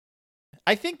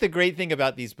I think the great thing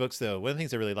about these books, though, one of the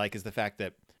things I really like is the fact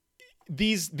that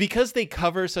because they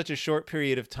cover such a short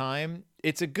period of time,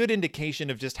 it's a good indication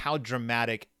of just how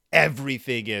dramatic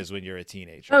everything is when you're a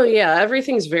teenager. Oh yeah,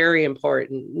 everything's very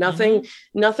important. Mm-hmm.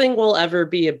 Nothing will ever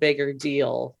be a bigger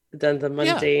deal than the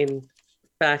Yeah. mundane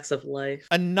facts of life.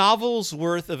 A novel's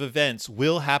worth of events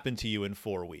will happen to you in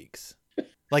 4 weeks.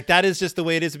 Like, that is just the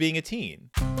way it is being a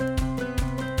teen.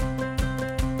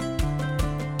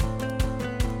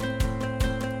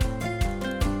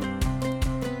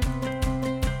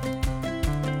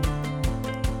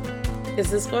 Is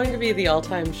this going to be the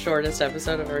all-time shortest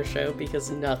episode of our show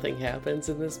because nothing happens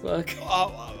in this book?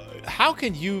 How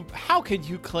can you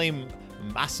claim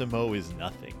Massimo is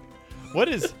nothing? What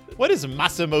is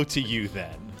Massimo to you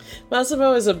then?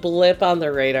 Massimo is a blip on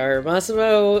the radar.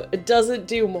 Massimo doesn't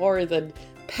do more than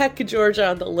peck Georgia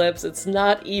on the lips. It's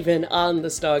not even on the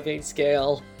stalking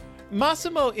scale.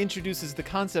 Massimo introduces the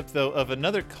concept, though, of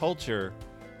another culture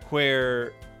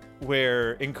where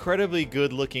incredibly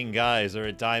good-looking guys are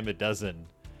a dime a dozen.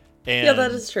 And, yeah, that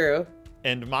is true.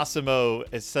 And Massimo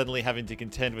is suddenly having to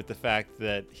contend with the fact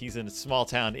that he's in a small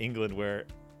town England where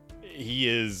he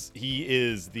is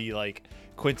the like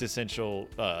quintessential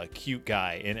cute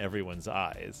guy in everyone's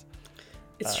eyes.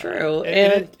 It's true.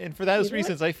 And for those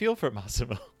reasons, I feel for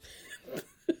Massimo.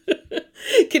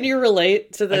 Can you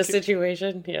relate to the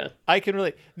situation? Yeah. I can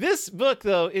relate. This book,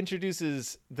 though,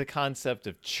 introduces the concept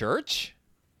of church.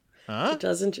 It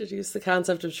does introduce the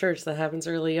concept of church. That happens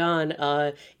early on.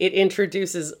 It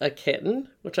introduces a kitten,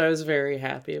 which I was very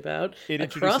happy about. A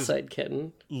cross-eyed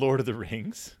kitten. Lord of the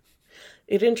Rings.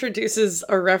 It introduces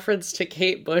a reference to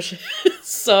Kate Bush's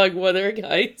song Wuthering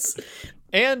Heights.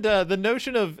 And the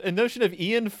notion of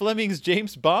Ian Fleming's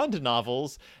James Bond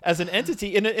novels as an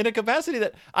entity in a capacity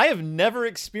that I have never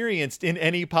experienced in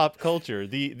any pop culture.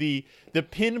 The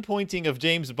pinpointing of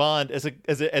James Bond as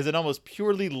an almost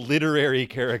purely literary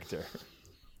character.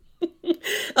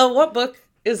 What book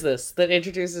is this that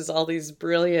introduces all these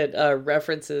brilliant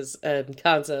references and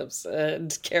concepts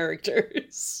and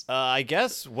characters? I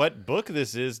guess what book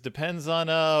this is depends on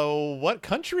what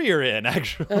country you're in,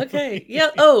 actually. Okay.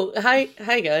 Yeah. Oh, hi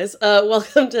guys.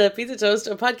 Welcome to Pizza Toast,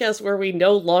 a podcast where we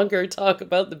no longer talk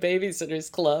about the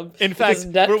Babysitters Club. In fact,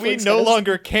 where we no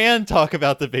longer can talk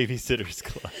about the Babysitters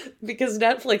Club. Because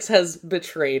Netflix has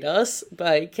betrayed us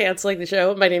by canceling the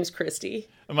show. My name's Christy.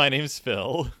 My name's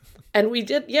Phil. And we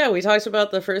talked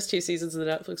about the first 2 seasons of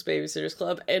the Netflix Babysitters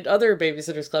Club and other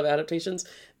Babysitters Club adaptations,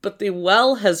 but the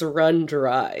well has run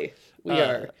dry.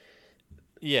 Have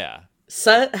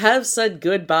said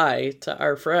goodbye to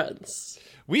our friends.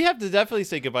 We have to definitely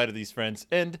say goodbye to these friends,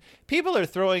 and people are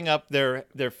throwing up their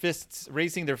fists,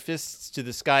 raising their fists to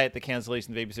the sky at the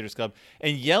cancellation of the Babysitters Club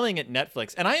and yelling at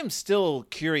Netflix. And I am still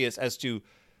curious as to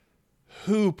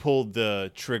who pulled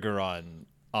the trigger on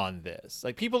this.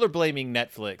 Like, people are blaming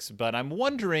Netflix, but I'm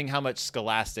wondering how much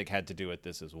Scholastic had to do with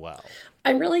this as well.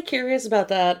 I'm really curious about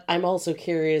that. I'm also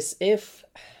curious if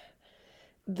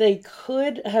they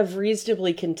could have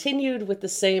reasonably continued with the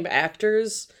same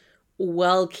actors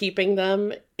while keeping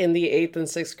them in the 8th and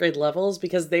 6th grade levels,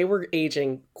 because they were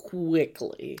aging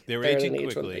quickly. They were aging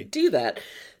quickly. When they do that.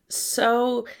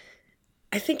 So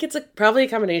I think it's probably a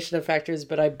combination of factors,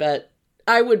 but I bet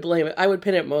I would blame it. I would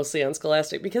pin it mostly on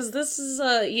Scholastic, because this is,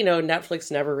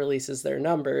 Netflix never releases their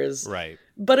numbers. Right.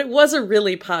 But it was a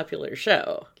really popular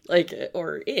show,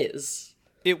 or is.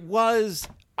 It was.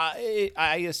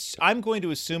 I'm going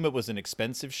to assume it was an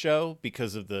expensive show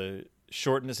because of the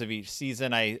shortness of each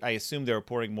season. I assume they were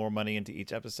pouring more money into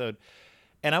each episode.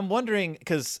 And I'm wondering,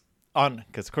 because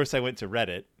of course I went to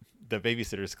Reddit, the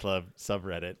Babysitters Club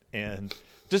subreddit, and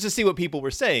just to see what people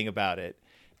were saying about it.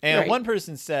 And one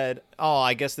person said,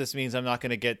 I guess this means I'm not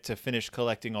going to get to finish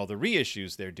collecting all the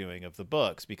reissues they're doing of the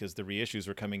books, because the reissues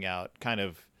were coming out kind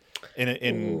of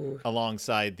in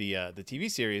alongside the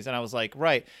TV series. And I was like,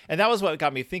 right. And that was what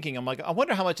got me thinking. I'm like, I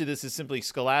wonder how much of this is simply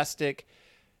Scholastic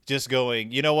just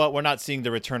going, you know what, we're not seeing the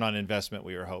return on investment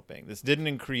we were hoping. This didn't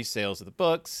increase sales of the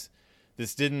books.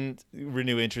 This didn't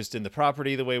renew interest in the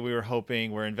property the way we were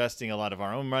hoping. We're investing a lot of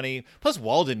our own money. Plus,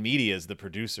 Walden Media is the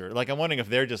producer. Like, I'm wondering if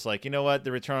they're just like, you know what,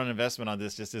 the return on investment on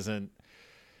this just isn't,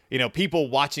 people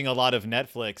watching a lot of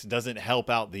Netflix doesn't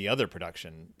help out the other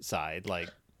production side. Like,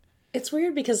 it's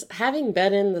weird because having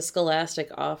been in the Scholastic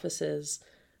offices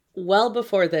well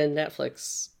before the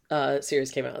Netflix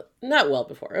series came out, not well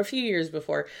before, a few years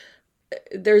before,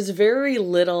 there's very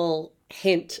little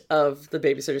hint of the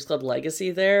Babysitters Club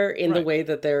legacy there in the way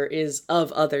that there is of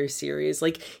other series.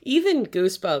 Like, even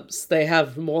Goosebumps, they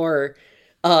have more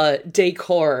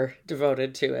decor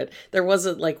devoted to it. There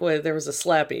wasn't like there was a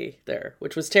Slappy there,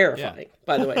 which was terrifying. Yeah.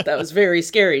 By the way, that was very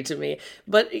scary to me.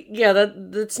 But yeah,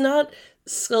 that's not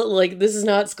like this is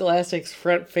not Scholastic's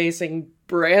front-facing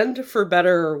brand for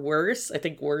better or worse. I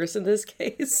think worse in this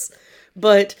case.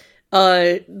 But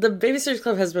the Babysitters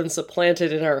Club has been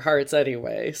supplanted in our hearts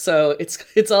anyway, so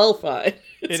it's all fine.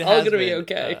 It's all gonna be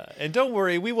okay. And don't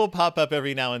worry, we will pop up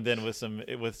every now and then with some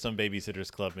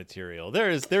Babysitters Club material. There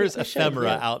is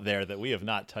ephemera out there that we have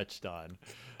not touched on.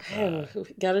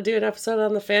 Got to do an episode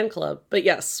on the fan club, but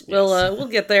yes, we'll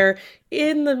get there.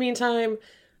 In the meantime,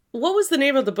 what was the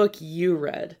name of the book you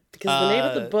read? Because the name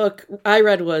of the book I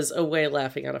read was Away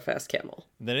Laughing on a Fast Camel.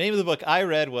 The name of the book I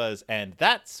read was And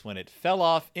That's When It Fell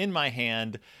Off in My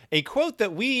Hand, a quote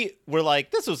that we were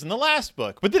like, this was in the last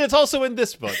book, but then it's also in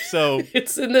this book. So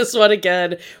it's in this one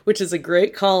again, which is a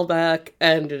great callback,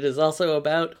 and it is also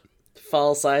about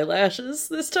false eyelashes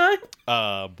this time.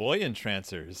 Boy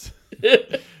entrancers.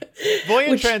 Boy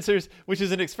entrancers, which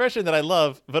is an expression that I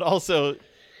love, but also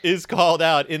is called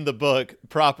out in the book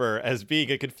proper as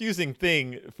being a confusing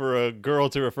thing for a girl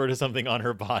to refer to something on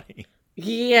her body.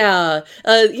 Yeah.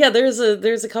 There's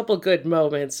a couple good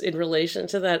moments in relation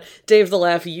to that. Dave the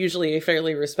Laugh, usually a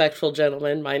fairly respectful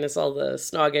gentleman, minus all the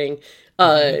snogging,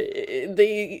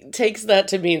 takes that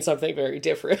to mean something very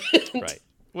different. Right.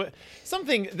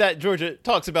 Something that Georgia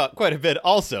talks about quite a bit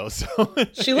also. So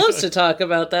she loves to talk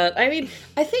about that. I mean,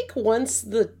 I think once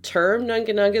the term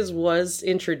Nunga Nungas was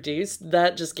introduced,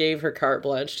 that just gave her carte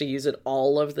blanche to use it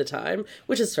all of the time,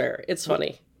 which is fair. It's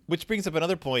funny. Which brings up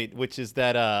another point, which is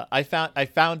that I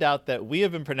found out that we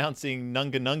have been pronouncing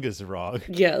Nunga Nungas wrong.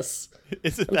 Yes.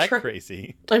 Isn't that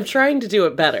crazy? I'm trying to do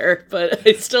it better, but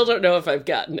I still don't know if I've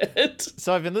gotten it.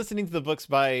 So I've been listening to the books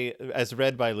as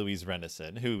read by Louise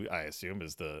Renison, who I assume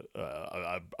is the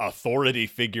authority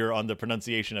figure on the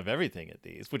pronunciation of everything at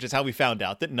these, which is how we found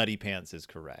out that Nutty Pants is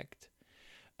correct.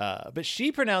 But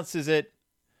she pronounces it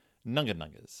Nunga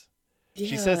Nungas. Yeah.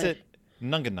 She says it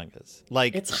Nunga Nungas.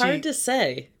 Like it's hard to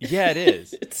say. Yeah, it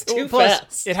is. It's too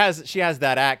fast. She has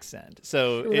that accent,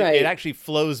 so it actually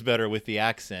flows better with the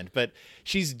accent. But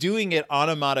she's doing it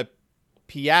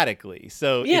onomatopoetically,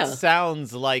 so it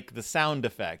sounds like the sound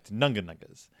effect Nunga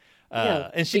Nungas.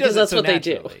 And she does it so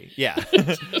naturally. Yeah,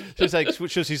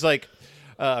 she's like,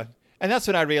 and that's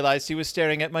when I realized she was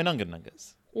staring at my Nunga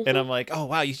Nungas. Mm-hmm. And I'm like, oh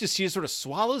wow, she just sort of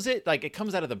swallows it, like it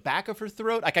comes out of the back of her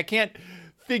throat. Like I can't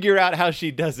figure out how she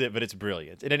does it, but it's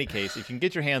brilliant. In any case, if you can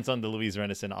get your hands on the Louise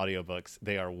Renison audiobooks,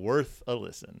 they are worth a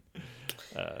listen.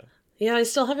 Yeah, I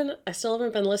still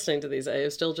haven't been listening to these. I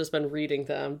have still just been reading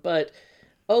them, but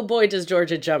oh boy, does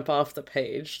Georgia jump off the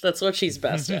page. That's what she's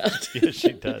best at. Yes,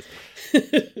 she does.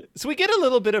 So we get a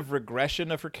little bit of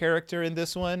regression of her character in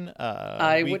this one.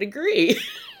 I would agree.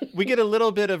 We get a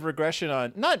little bit of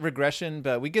regression not regression,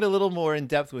 but we get a little more in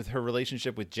depth with her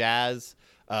relationship with Jazz,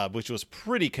 which was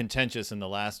pretty contentious in the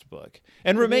last book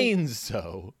and remains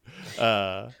so.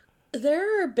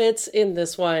 There are bits in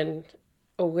this one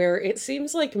where it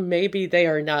seems like maybe they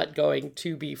are not going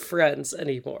to be friends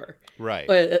anymore. Right.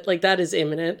 But like that is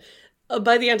imminent.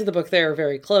 By the end of the book, they are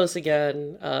very close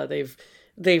again.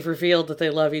 They've revealed that they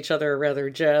love each other, or rather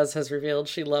Jazz has revealed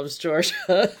she loves Georgia.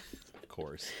 Of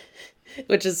course.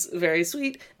 Which is very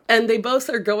sweet. And they both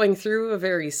are going through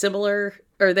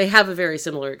they have a very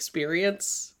similar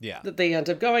experience that they end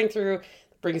up going through,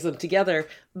 brings them together.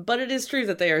 But it is true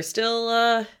that they are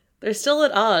still, they're still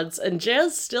at odds. And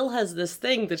Jazz still has this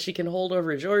thing that she can hold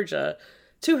over Georgia.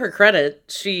 To her credit,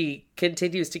 she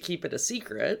continues to keep it a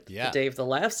secret, the Dave the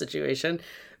Laugh situation.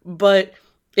 But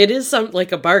it is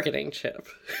like a bargaining chip,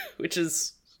 which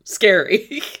is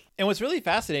scary. And what's really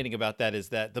fascinating about that is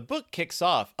that the book kicks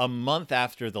off a month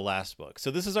after the last book. So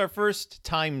this is our first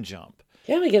time jump.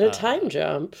 Yeah, we get a time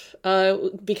jump.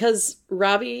 Because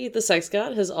Robbie, the sex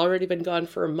god, has already been gone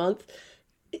for a month.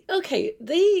 Okay,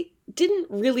 they didn't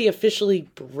really officially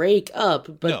break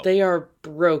up, but they are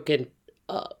broken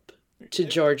up to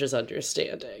Georgia's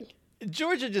understanding.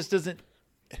 Georgia doesn't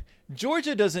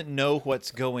know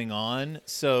what's going on.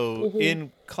 So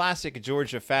in classic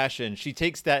Georgia fashion, she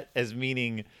takes that as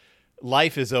meaning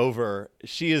life is over.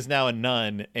 She is now a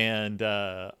nun and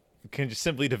can just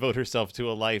simply devote herself to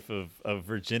a life of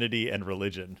virginity and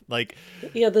religion.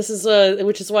 Yeah, this is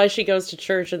which is why she goes to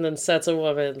church and then sets a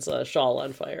woman's shawl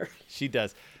on fire. She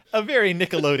does. A very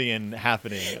Nickelodeon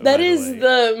happening. That is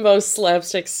the most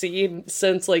slapstick scene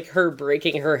since her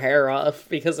breaking her hair off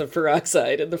because of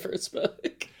peroxide in the first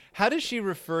book. How does she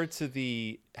refer to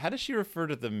the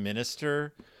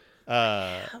minister?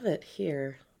 I have it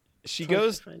here. She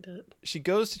goes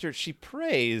to church. She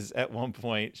prays at one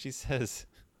point. She says,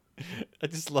 I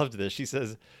just loved this. She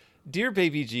says, "Dear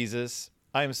baby Jesus,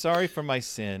 I am sorry for my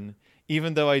sin,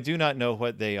 even though I do not know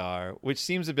what they are, which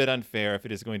seems a bit unfair if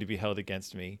it is going to be held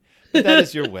against me. But that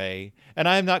is your way, and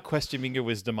I am not questioning your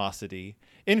wisdomosity.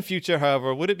 In future,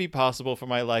 however, would it be possible for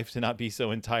my life to not be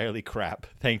so entirely crap?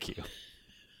 Thank you."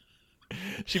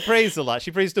 She prays a lot.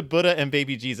 She prays to Buddha and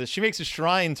baby Jesus. She makes a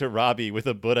shrine to Robbie with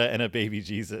a Buddha and a baby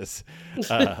Jesus,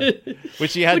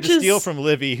 which she had to steal from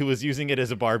Livy, who was using it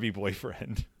as a Barbie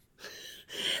boyfriend.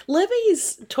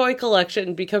 Livy's toy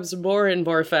collection becomes more and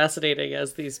more fascinating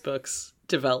as these books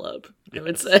develop, I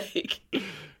would say.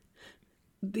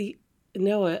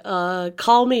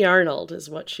 Call Me Arnold is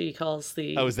what she calls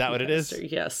the... Oh, is that what it is?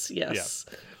 Yes. Yeah.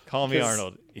 Call Me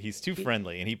Arnold. He's too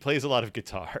friendly, and he plays a lot of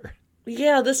guitar.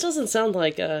 Yeah, this doesn't sound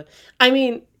like a... I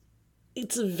mean,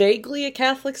 it's vaguely a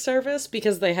Catholic service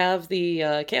because they have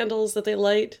the candles that they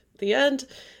light at the end,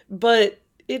 but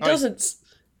it doesn't...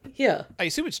 Yeah. I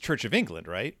assume it's Church of England,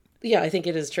 right? Yeah, I think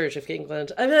it is Church of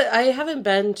England. I haven't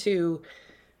been to...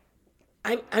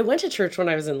 I went to church when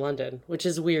I was in London, which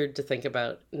is weird to think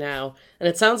about now. And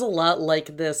it sounds a lot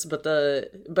like this, but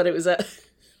it was at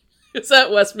it's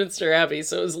at Westminster Abbey,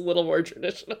 so it was a little more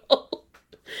traditional.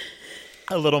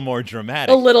 A little more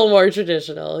dramatic. A little more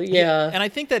traditional, yeah. And I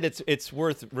think that it's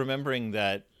worth remembering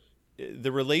that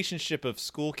the relationship of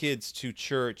school kids to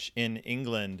church in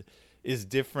England is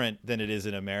different than it is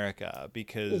in America,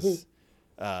 because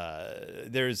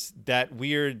there's that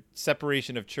weird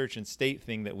separation of church and state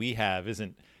thing that we have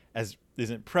isn't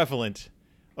prevalent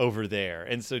over there.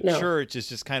 And so church is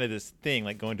just kind of this thing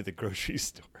like going to the grocery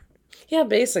store. Yeah,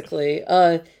 basically.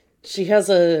 She has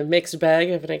a mixed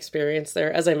bag of an experience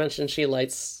there. As I mentioned, she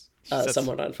lights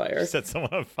someone on fire. Set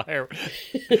someone on fire.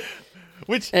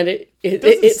 Which and it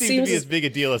doesn't seem seems to be as big a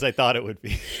deal as I thought it would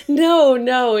be.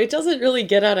 No, it doesn't really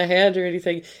get out of hand or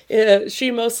anything. She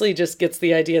mostly just gets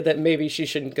the idea that maybe she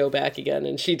shouldn't go back again,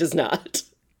 and she does not.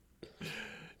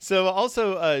 So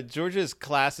also, Georgia's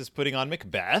class is putting on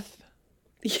Macbeth.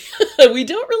 Yeah, we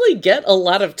don't really get a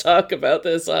lot of talk about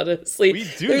this, honestly. We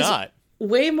do not.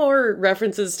 Way more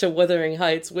references to Wuthering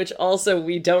Heights, which also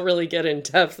we don't really get in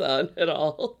depth on at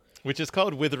all. Which is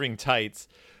called Withering Tights,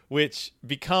 which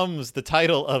becomes the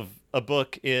title of a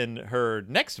book in her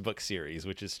next book series,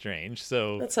 which is strange.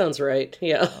 So that sounds right.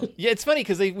 Yeah. Yeah, it's funny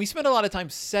because we spent a lot of time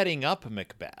setting up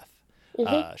Macbeth.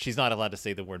 She's not allowed to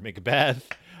say the word Macbeth.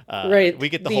 Right. We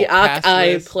get the whole cast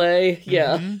list. play.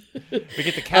 Yeah. We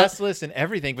get the cast list and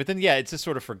everything, but then it's just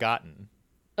sort of forgotten.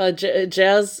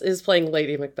 Jazz is playing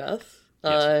Lady Macbeth.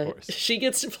 Yes, of course. She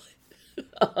gets to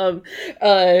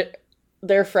play.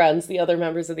 Their friends, the other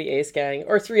members of the Ace Gang,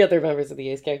 or three other members of the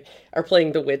Ace Gang, are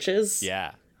playing the witches.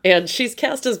 Yeah. And she's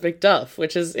cast as Macduff,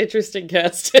 which is interesting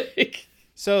casting.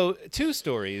 So, two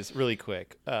stories really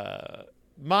quick.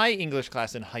 My English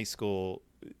class in high school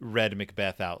read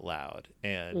Macbeth out loud,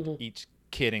 and each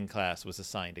kid in class was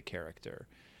assigned a character.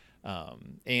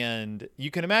 And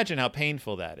you can imagine how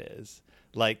painful that is.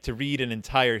 Like, to read an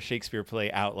entire Shakespeare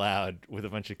play out loud with a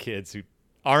bunch of kids who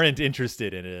aren't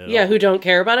interested in it at all. Who don't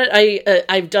care about it.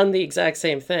 I've done the exact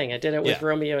same thing. I did it with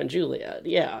Romeo and Juliet.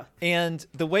 Yeah. And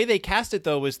the way they cast it,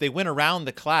 though, was they went around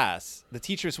the class. The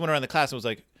teachers went around the class and was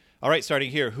like, all right,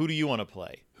 starting here, who do you want to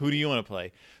play? Who do you want to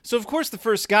play? So, of course, the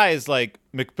first guy is like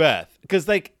Macbeth, because,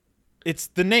 like, it's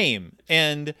the name.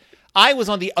 And I was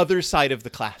on the other side of the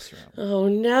classroom. Oh,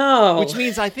 no. Which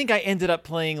means I think I ended up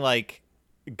playing, like,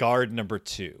 guard number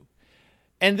 2.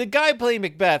 And the guy playing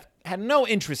Macbeth had no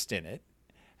interest in it,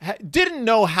 didn't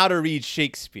know how to read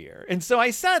Shakespeare. And so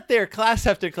I sat there class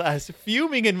after class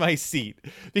fuming in my seat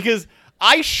because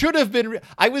I should have been,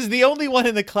 I was the only one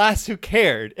in the class who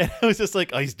cared. And I was just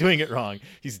like, oh, he's doing it wrong.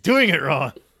 He's doing it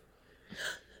wrong.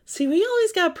 See, we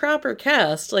always got proper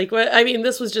cast. Like, I mean,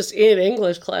 this was just in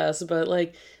English class, but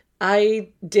like, I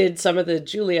did some of the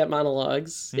Juliet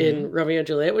monologues in Romeo and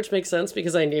Juliet, which makes sense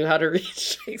because I knew how to read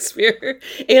Shakespeare.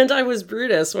 And I was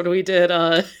Brutus when we did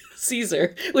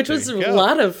Caesar, which was a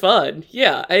lot of fun.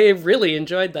 Yeah, I really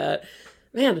enjoyed that.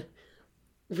 Man,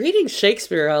 reading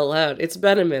Shakespeare out loud, it's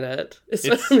been a minute. It's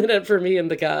been a minute for me and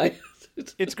the guy.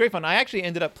 It's great fun. I actually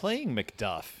ended up playing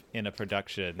Macduff in a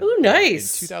production. Oh,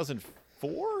 nice. In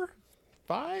 2004,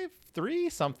 5, 3,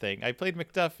 something. I played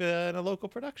Macduff in a local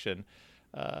production.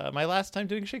 My last time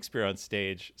doing Shakespeare on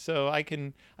stage. So I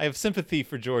have sympathy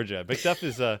for Georgia. Macduff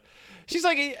is she's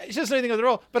like, she doesn't know anything of the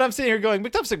role, but I'm sitting here going,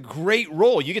 Macduff's a great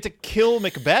role. You get to kill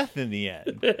Macbeth in the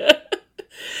end.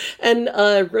 And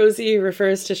Rosie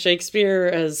refers to Shakespeare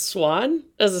as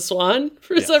a swan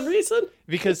for some reason.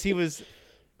 Because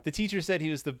the teacher said he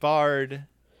was the bard.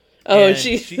 Oh, and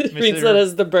she reads that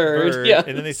as the bird. Yeah.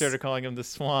 And then they started calling him the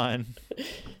swan.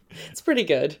 It's pretty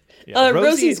good. Yeah,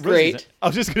 Rosie's great. I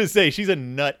was just gonna say she's a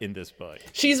nut in this book.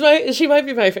 She might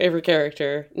be my favorite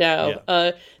character now.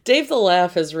 Yeah. Dave the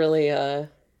Laugh has really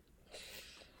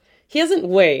he hasn't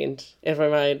waned in my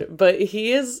mind, but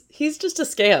he's just a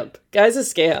scamp. Guy's a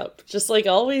scamp. Just like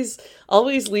always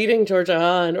leading Georgia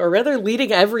on, or rather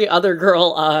leading every other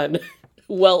girl on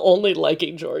while only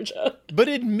liking Georgia. But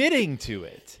admitting to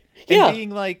it. And Yeah. being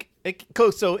like,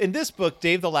 so in this book,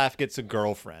 Dave the Laugh gets a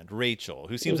girlfriend, Rachel,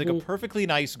 who seems like a perfectly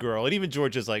nice girl. And even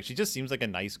Georgia's like, she just seems like a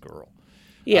nice girl.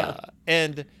 Yeah.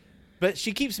 But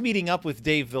she keeps meeting up with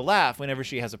Dave the Laugh whenever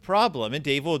she has a problem, and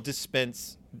Dave will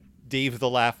dispense Dave the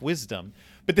Laugh wisdom.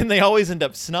 But then they always end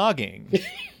up snogging.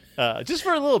 Just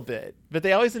for a little bit. But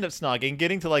they always end up snogging,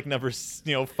 getting to like number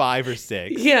 5 or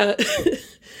 6. Yeah.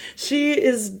 She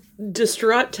is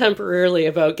distraught temporarily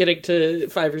about getting to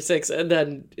 5 or 6 and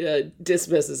then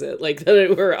dismisses it. Like,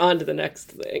 then we're on to the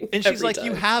next thing. And she's every like, time.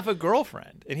 you have a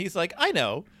girlfriend. And he's like, I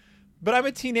know, but I'm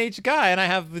a teenage guy and I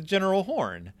have the general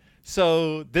horn.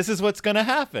 So this is what's going to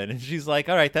happen. And she's like,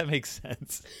 all right, that makes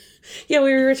sense. Yeah,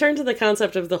 we return to the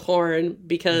concept of the horn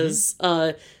because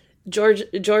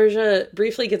Georgia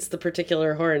briefly gets the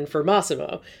particular horn for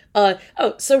Massimo.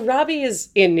 So Robbie is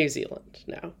in New Zealand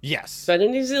now. Yes. Been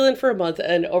in New Zealand for a month,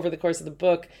 and over the course of the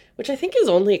book, which I think is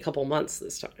only a couple months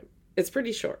this time, it's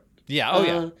pretty short. Yeah. Oh,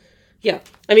 yeah. Yeah.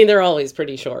 I mean, they're always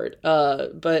pretty short.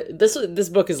 But this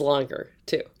book is longer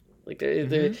too. Like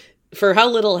for how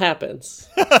little happens,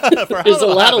 there's a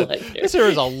lot of length here. This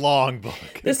is a long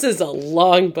book. This is a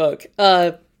long book.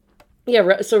 So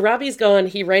Robbie's gone.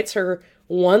 He writes her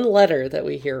one letter that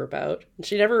we hear about. And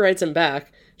she never writes him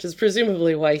back, which is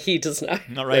presumably why he does not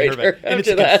write her back. And it's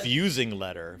a confusing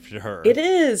letter to her. It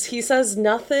is. He says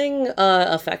nothing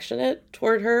affectionate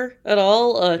toward her at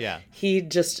all. He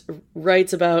just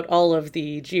writes about all of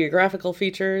the geographical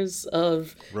features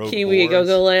of Kiwi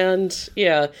Go-Go Land.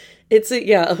 Yeah. It's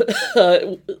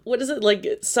what is it, like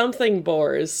something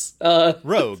boars?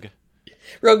 Rogue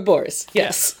boars.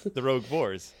 Yes. The rogue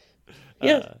boars.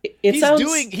 Yeah. He's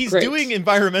doing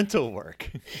environmental work.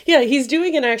 Yeah, he's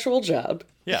doing an actual job.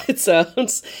 Yeah. It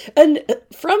sounds. And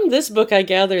from this book I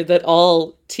gather that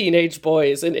all teenage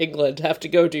boys in England have to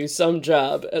go do some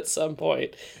job at some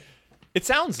point. It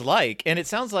sounds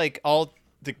like all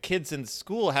the kids in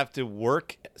school have to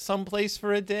work someplace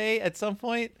for a day at some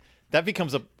point. That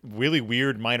becomes a really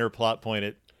weird minor plot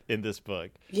point in this book.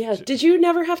 Yeah. Did you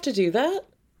never have to do that?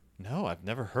 No, I've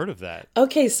never heard of that.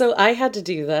 Okay, so I had to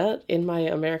do that in my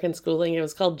American schooling. It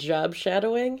was called job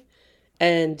shadowing.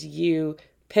 And you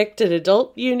picked an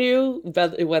adult you knew,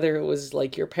 whether it was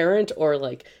like your parent or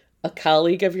like a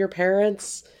colleague of your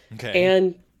parents. Okay.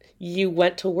 And you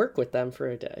went to work with them for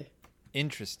a day.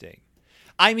 Interesting.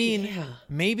 I mean,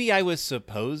 maybe I was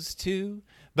supposed to,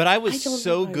 but I was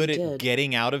so good at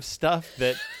getting out of stuff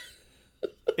that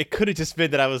it could have just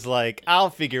been that I was like, I'll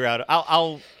figure out.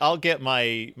 I'll get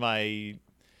my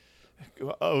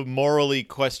morally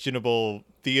questionable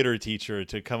theater teacher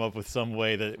to come up with some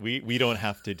way that we don't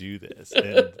have to do this.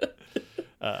 And,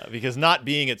 because not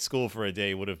being at school for a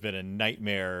day would have been a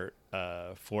nightmare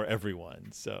for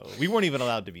everyone. So we weren't even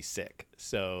allowed to be sick.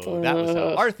 So that was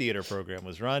how our theater program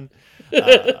was run.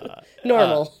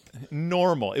 Normal.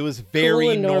 It was very cool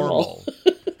and normal.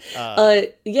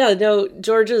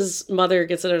 Georgia's mother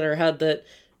gets it in her head that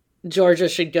Georgia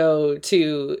should go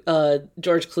to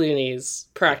George Clooney's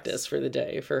practice for the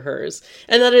day for hers.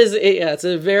 And that is, it's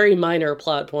a very minor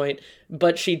plot point,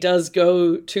 but she does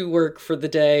go to work for the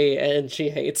day and she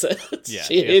hates it. Yeah,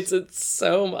 she hates it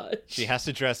so much. She has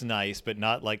to dress nice, but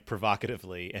not like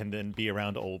provocatively, and then be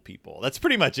around old people. That's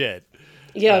pretty much it.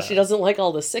 Yeah, she doesn't like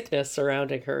all the sickness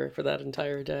surrounding her for that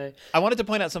entire day. I wanted to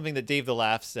point out something that Dave the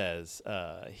Laugh says.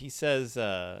 He says,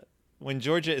 when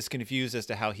Georgia is confused as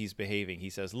to how he's behaving, he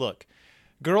says, look,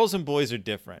 girls and boys are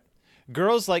different.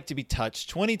 Girls like to be touched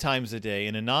 20 times a day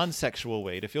in a non-sexual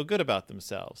way to feel good about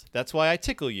themselves. That's why I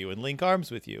tickle you and link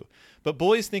arms with you. But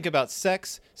boys think about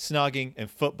sex, snogging,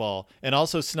 and football, and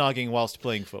also snogging whilst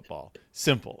playing football.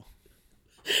 Simple.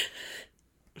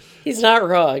 He's not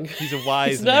wrong. He's a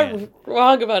wise man. He's not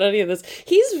wrong about any of this.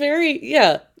 He's very,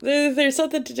 there's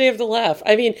something to Dave the Laugh.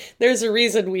 I mean, there's a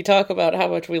reason we talk about how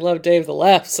much we love Dave the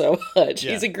Laugh so much.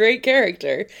 Yeah. He's a great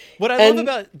character. What I love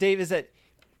about Dave is that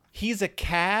he's a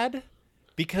cad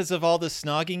because of all the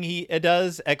snogging he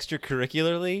does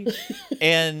extracurricularly.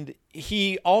 And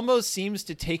he almost seems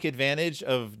to take advantage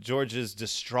of George's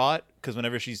distraught, because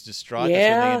whenever she's distraught, that's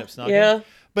when they end up snogging. Yeah.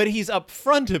 But he's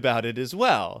upfront about it as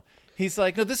well. he's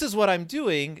like, no, this is what I'm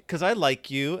doing because I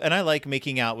like you and I like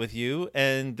making out with you.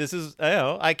 And this is,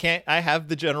 I have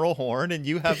the general horn and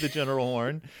you have the general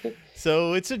horn.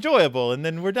 So it's enjoyable. And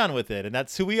then we're done with it. And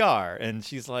that's who we are. And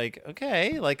she's like,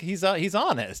 okay, like he's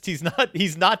honest. He's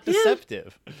not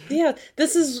deceptive. Yeah.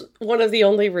 This is one of the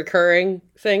only recurring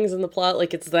things in the plot.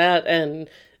 Like it's that and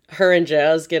her and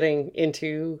Jazz getting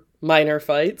into minor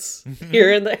fights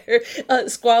here and there,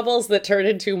 squabbles that turn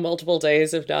into multiple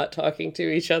days of not talking to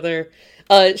each other.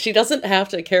 She doesn't have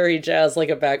to carry Jazz like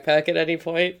a backpack at any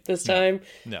point this time.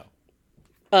 No.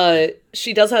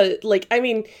 She does have, like, I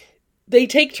mean, they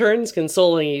take turns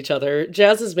consoling each other.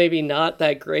 Jazz is maybe not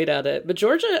that great at it, but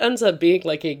Georgia ends up being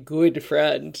like a good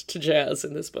friend to Jazz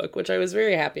in this book, which I was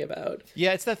very happy about.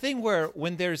 Yeah, it's that thing where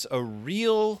when there's a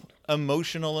real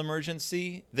emotional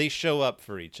emergency, they show up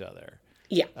for each other.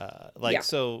 Yeah.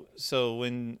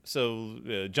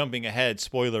 Jumping ahead,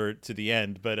 spoiler to the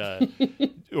end, but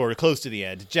or close to the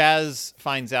end, Jazz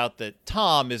finds out that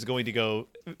Tom is going to go,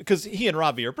 because he and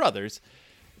Robbie are brothers.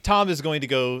 Tom is going to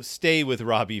go stay with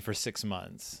Robbie for 6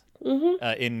 months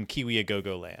in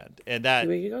Kiwi-A-Go-Go Land, and that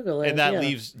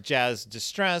leaves Jazz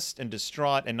distressed and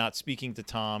distraught and not speaking to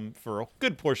Tom for a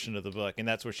good portion of the book, and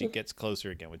that's where she gets closer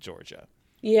again with Georgia.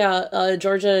 Yeah,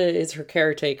 Georgia is her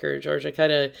caretaker. Georgia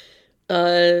kind of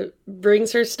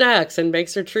brings her snacks and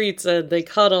makes her treats, and they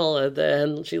cuddle, and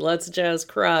then she lets Jazz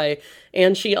cry,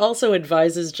 and she also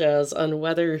advises Jazz on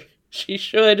whether she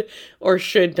should or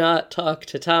should not talk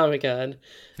to Tom again.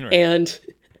 Right. And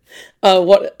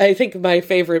what I think my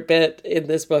favorite bit in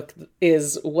this book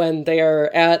is when they are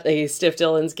at a Stiff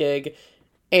Dillon's gig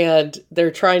and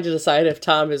they're trying to decide if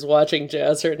Tom is watching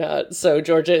Jazz or not. So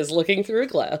Georgia is looking through a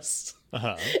glass.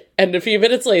 And a few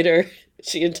minutes later,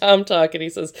 she and Tom talk, and he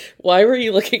says, "Why were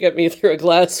you looking at me through a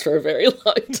glass for a very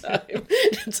long time?"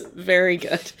 It's very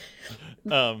good.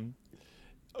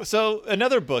 So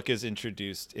another book is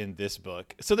introduced in this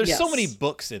book. So there's so many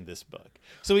books in this book.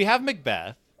 So we have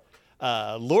Macbeth,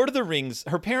 Lord of the Rings.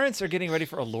 Her parents are getting ready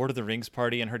for a Lord of the Rings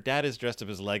party, and her dad is dressed up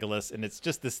as Legolas, and it's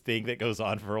just this thing that goes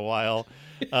on for a while.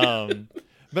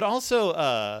 But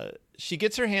also, she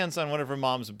gets her hands on one of her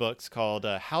mom's books called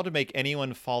How to Make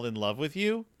Anyone Fall in Love with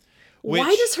You.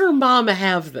 Why does her mom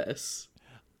have this?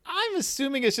 I'm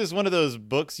assuming it's just one of those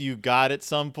books you got at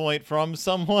some point from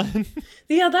someone.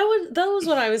 Yeah, that was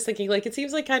what I was thinking. Like, it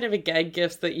seems like kind of a gag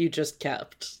gift that you just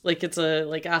kept. Like, it's a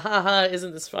haha,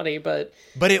 isn't this funny? But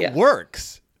it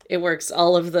works. It works.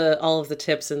 All of the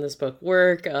tips in this book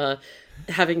work.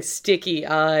 Having sticky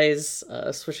eyes,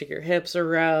 swishing your hips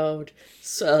around,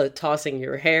 tossing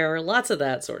your hair, lots of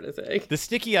that sort of thing. The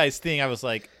sticky eyes thing, I was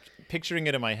like picturing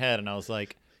it in my head, and I was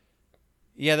like,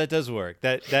 yeah, that does work.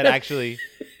 That's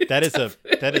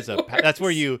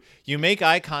where you make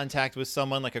eye contact with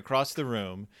someone like across the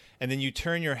room, and then you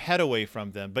turn your head away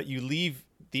from them, but you leave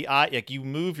the eye, like you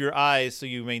move your eyes so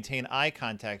you maintain eye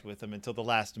contact with them until the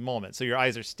last moment. So your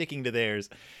eyes are sticking to theirs,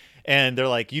 and they're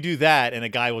like, you do that, and a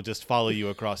guy will just follow you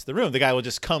across the room. The guy will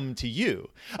just come to you.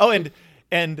 Oh, and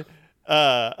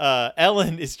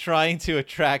Ellen is trying to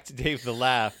attract Dave the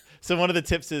Laugh. So one of the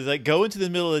tips is like, go into the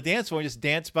middle of the dance floor and just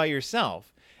dance by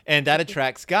yourself. And that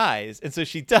attracts guys. And so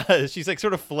she does. She's like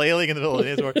sort of flailing in the middle of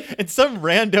the dance floor. And some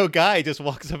rando guy just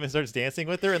walks up and starts dancing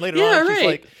with her. And later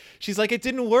on, she's like, it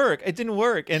didn't work. It didn't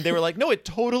work. And they were like, no, it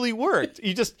totally worked.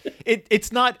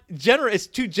 It's not general. It's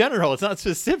too general. It's not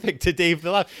specific to Dave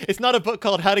the Laugh. It's not a book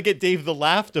called How to Get Dave the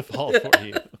Laugh to Fall for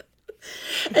You.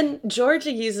 And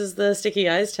Georgia uses the sticky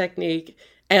eyes technique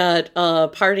at a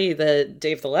party that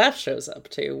Dave the Laugh shows up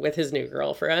to with his new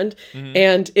girlfriend,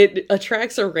 and it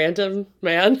attracts a random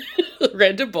man,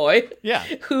 random boy,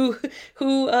 who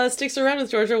sticks around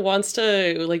with Georgia, wants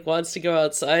to go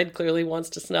outside, clearly wants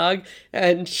to snog,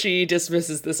 and she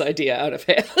dismisses this idea out of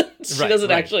hand. She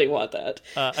doesn't actually want that.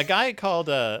 A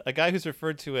guy who's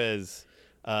referred to as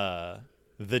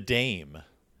the Dame.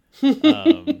 We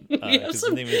have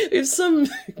some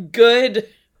good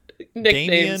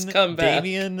nicknames come back.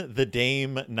 Damien the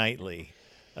Dame Knightley.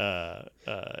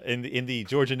 In the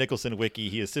Georgia Nicholson wiki,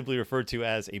 he is simply referred to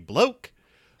as a bloke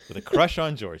with a crush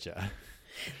on Georgia.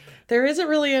 There isn't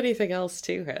really anything else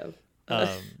to him.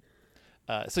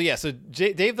 So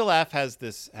Dave the Laugh has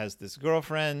this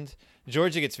girlfriend.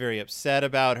 Georgia gets very upset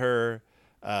about her.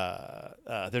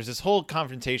 There's this whole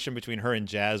confrontation between her and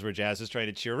Jazz where Jazz is trying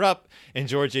to cheer her up, and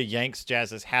Georgia yanks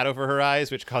Jazz's hat over her eyes,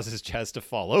 which causes Jazz to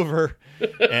fall over.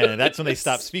 And that's when they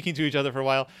stop speaking to each other for a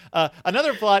while.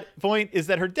 Another plot point is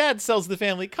that her dad sells the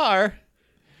family car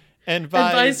and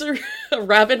buys her a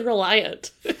Robin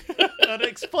Reliant.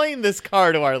 Explain this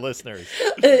car to our listeners.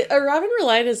 A Robin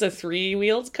Reliant is a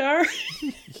 3-wheeled car.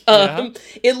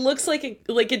 It looks like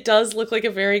it does look like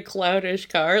a very clownish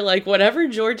car. Like, whenever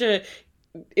Georgia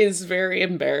is very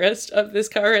embarrassed of this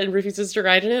car and refuses to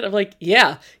ride in it, I'm like,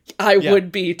 yeah, I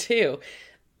would be too.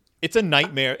 It's a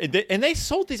nightmare. And they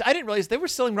sold these. I didn't realize they were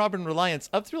selling Robin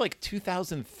Reliants up through like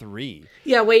 2003.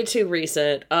 Yeah, way too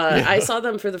recent. I saw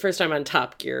them for the first time on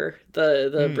Top Gear,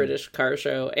 the British car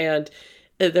show, and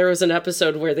there was an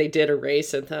episode where they did a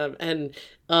race in them, and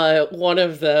one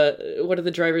of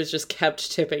the drivers just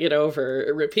kept tipping it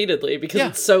over repeatedly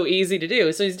because it's so easy to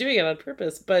do. So he's doing it on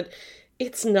purpose, but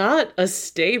it's not a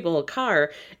stable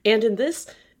car. And in this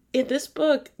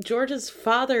book, George's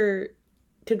father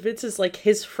convinces like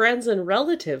his friends and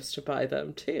relatives to buy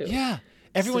them too. Yeah.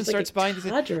 Everyone starts buying these.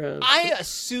 I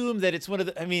assume that it's one of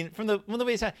the, I mean, from the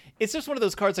way it's just one of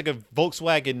those cars like a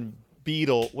Volkswagen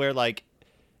Beetle where like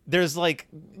there's like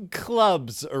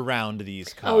clubs around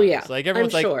these cars. Oh yeah. Like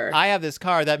everyone's I have this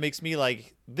car that makes me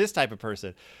like this type of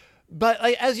person. But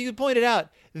like, as you pointed out,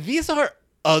 these are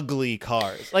ugly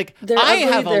cars. Like I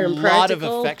have a lot of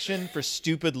affection for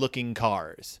stupid looking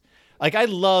cars. Like, I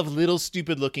love little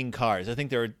stupid-looking cars. I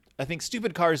think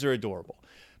stupid cars are adorable.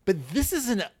 But this is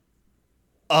an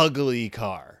ugly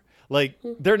car. Like,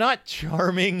 they're not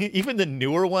charming. Even the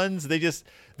newer ones,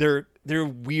 they're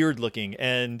weird-looking.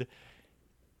 And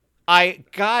I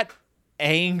got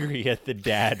angry at the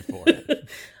dad for it.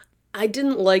 I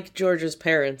didn't like George's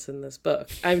parents in this book.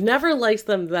 I've never liked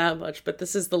them that much, but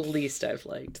this is the least I've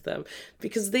liked them.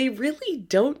 Because they really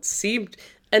don't seem...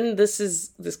 And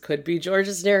this could be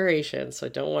George's narration, so I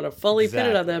don't want to fully pin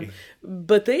it on them.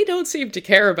 But they don't seem to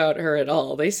care about her at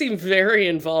all. They seem very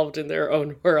involved in their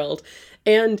own world.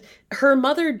 And her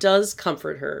mother does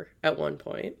comfort her at one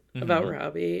point about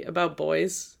Robbie, about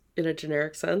boys in a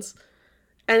generic sense.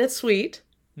 And it's sweet.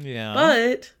 Yeah.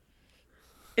 But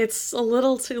it's a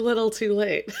little too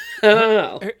late. I don't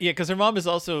know. Yeah, because her mom is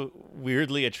also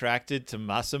weirdly attracted to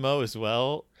Massimo as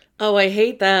well. Oh, I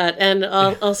hate that. And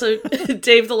also,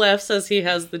 Dave the Laugh says he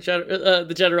has the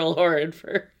general horn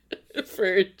for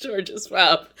George's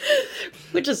mom,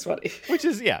 which is funny. Which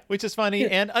is funny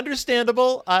and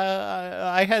understandable.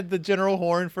 I had the general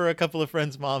horn for a couple of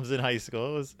friends' moms in high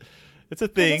school. It's a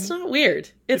thing. It's not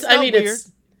weird. It's weird.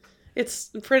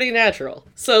 It's pretty natural.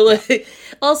 So, like,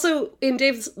 also in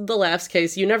Dave the Laugh's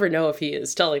case, you never know if he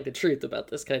is telling the truth about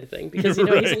this kind of thing because he's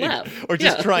a laugh, or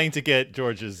just trying to get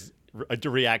George's a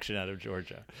reaction out of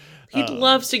Georgia. He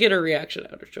loves to get a reaction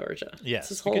out of Georgia. Yes,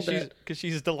 his whole bit. Because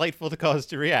she's delightful to cause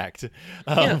to react.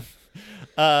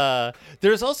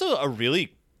 There's also a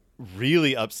really,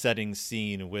 really upsetting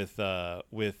scene with Mark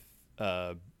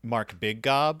Big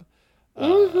Gob.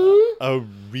 A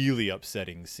really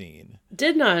upsetting scene.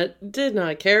 Did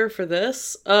not care for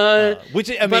this.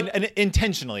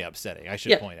 Intentionally upsetting, I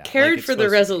should point out. Cared for the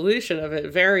resolution of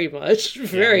it very much.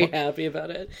 Very happy about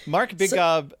it. Mark Big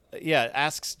Gob,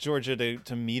 asks Georgia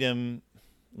to meet him,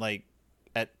 like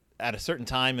at a certain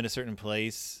time in a certain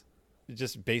place,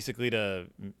 just basically to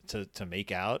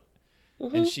make out,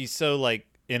 and she's so like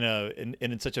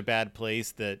in such a bad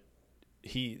place that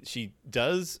she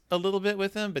does a little bit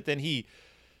with him, but then he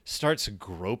starts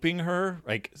groping her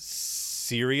like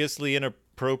seriously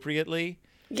inappropriately.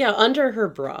 Yeah, under her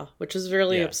bra, which is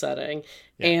really upsetting.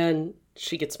 Yeah. And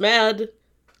she gets mad.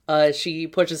 She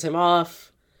pushes him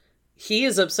off. He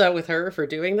is upset with her for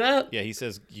doing that. Yeah, he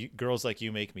says, girls like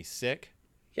you make me sick.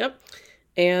 Yep.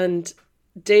 And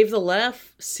Dave the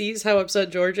Laugh sees how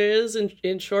upset Georgia is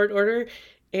in short order,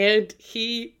 and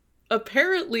he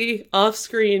apparently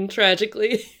off-screen,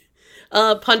 tragically,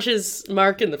 punches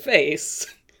Mark in the face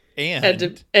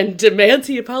and demands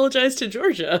he apologize to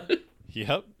Georgia.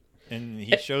 Yep, and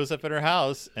he shows up at her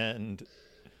house and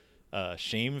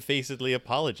shamefacedly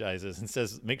apologizes and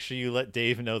says, "Make sure you let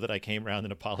Dave know that I came around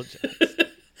and apologized."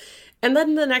 And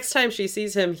then the next time she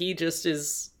sees him, he just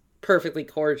is perfectly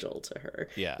cordial to her.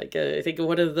 Yeah, like I think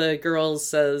one of the girls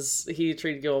says he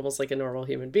treated you almost like a normal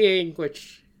human being,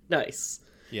 which nice.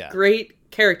 Yeah.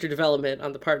 Great character development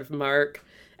on the part of Mark.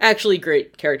 Actually,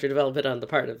 great character development on the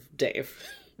part of Dave.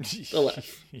 The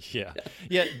Laugh. Yeah.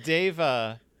 Dave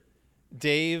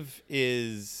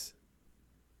is,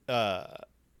 to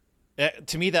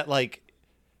me, that like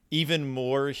even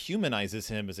more humanizes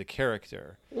him as a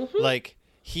character. Mm-hmm. Like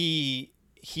he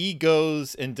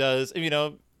goes and does,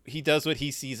 he does what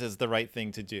he sees as the right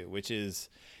thing to do, which is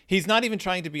he's not even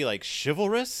trying to be like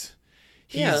chivalrous.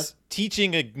 He's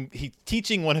teaching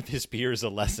one of his peers a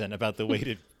lesson about the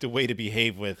way to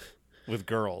behave with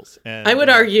girls. And I would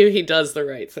argue he does the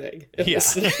right thing. Yeah.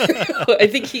 I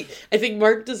think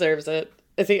Mark deserves it.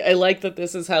 I think I like that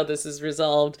this is how this is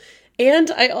resolved.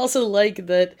 And I also like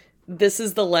that this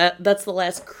is that's the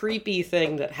last creepy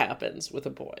thing that happens with a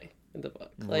boy in the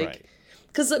book. Like, Right.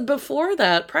 because before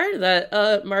that, prior to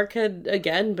that, Mark had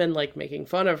again been like making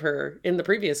fun of her in the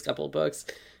previous couple books,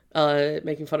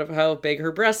 making fun of how big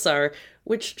her breasts are,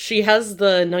 which she has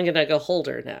the Nunga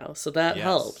holder now, so that Yes.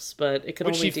 helps. But it can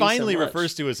Which only she do finally so much.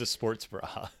 refers to as a sports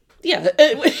bra. Yeah,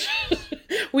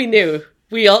 we knew.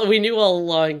 We knew all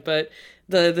along, but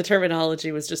the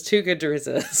terminology was just too good to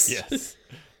resist. Yes.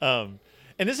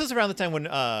 And this is around the time when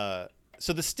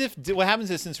so the Stiff, what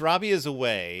happens is, since Robbie is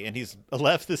away and he's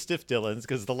left the Stiff Dillons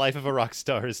because the life of a rock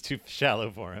star is too shallow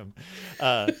for him,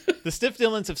 the Stiff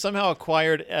Dillons have somehow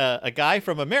acquired a guy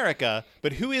from America,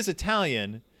 but who is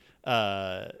Italian,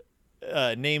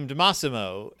 named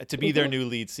Massimo, to be their new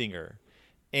lead singer.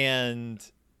 And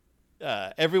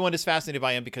everyone is fascinated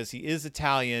by him because he is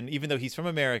Italian, even though he's from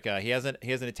America. He has an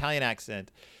Italian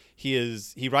accent.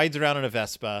 He rides around on a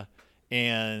Vespa.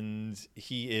 And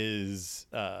he is,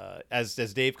 as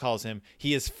Dave calls him,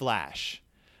 he is Flash.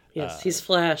 Yes, he's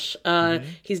Flash. Mm-hmm.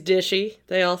 He's dishy.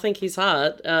 They all think he's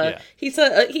hot. Yeah.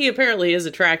 He apparently is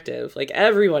attractive. Like,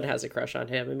 everyone has a crush on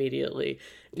him immediately.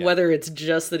 Yeah. Whether it's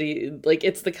just that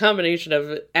it's the combination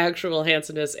of actual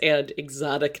handsomeness and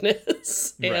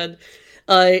exoticness. Right.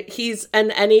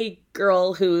 And any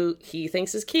girl who he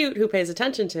thinks is cute, who pays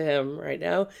attention to him right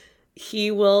now,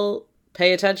 he will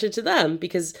pay attention to them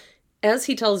because, as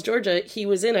he tells Georgia, he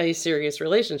was in a serious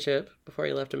relationship before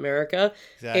he left America,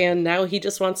 Exactly. and now he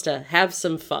just wants to have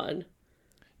some fun.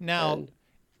 Now,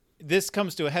 this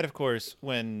comes to a head, of course,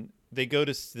 when they go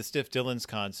to the Stiff Dillons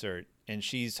concert, and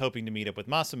she's hoping to meet up with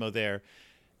Massimo there,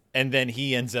 and then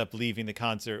he ends up leaving the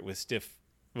concert with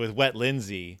Wet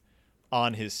Lindsay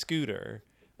on his scooter,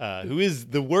 who is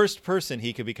the worst person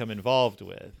he could become involved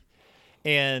with.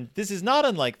 And this is not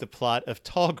unlike the plot of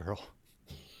Tall Girl,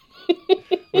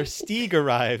 where Stig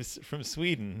arrives from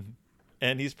Sweden,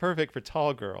 and he's perfect for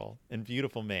Tall Girl and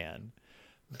Beautiful Man.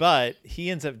 But he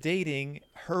ends up dating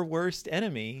her worst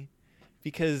enemy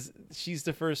because she's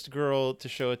the first girl to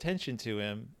show attention to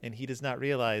him, and he does not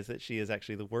realize that she is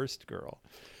actually the worst girl.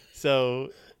 So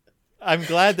I'm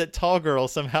glad that Tall Girl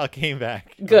somehow came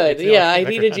back. Good. Yeah, I Back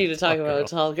needed around you to talk Tall about Girl. a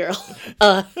tall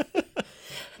girl.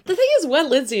 The thing is, Wet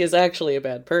Lindsay is actually a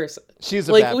bad person. She's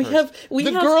a like bad we person. have we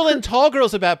the have girl in Tall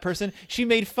Girl's a bad person. She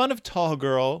made fun of Tall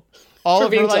Girl all For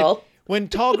of her being life. tall. When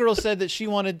Tall Girl said that she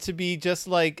wanted to be just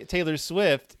like Taylor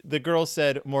Swift, the girl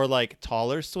said more like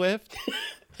Taller Swift.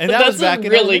 And that That's was back a in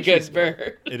really elementary good school.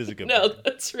 burn. It is a good No, burn.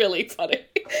 that's really funny.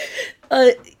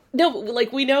 No,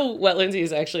 like we know Wet Lindsay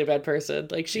is actually a bad person.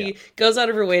 Like she goes out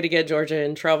of her way to get Georgia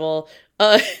in trouble.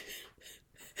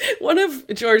 One of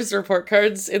George's report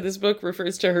cards in this book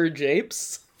refers to her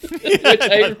japes, which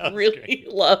I really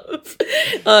love.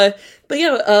 But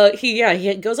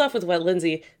he goes off with Wet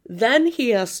Lindsay. Then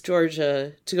he asks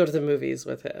Georgia to go to the movies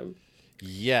with him.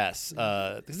 Yes,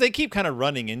 because they keep kind of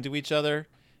running into each other,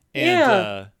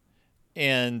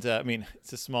 and I mean,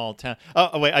 it's a small town.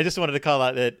 Oh wait, I just wanted to call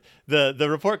out that the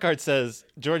report card says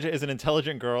Georgia is an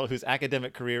intelligent girl whose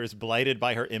academic career is blighted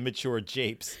by her immature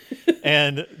japes,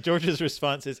 and Georgia's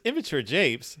response is immature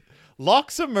japes,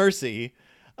 locks of mercy,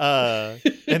 and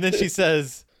then she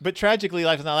says, but tragically,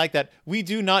 life is not like that. We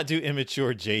do not do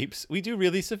immature japes. We do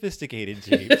really sophisticated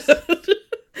japes.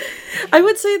 I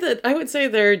would say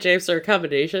their japes are a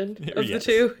combination of Yes.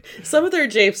 the two. Some of their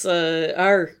japes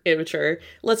are immature.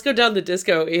 Let's Go Down the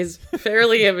Disco is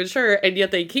fairly immature, and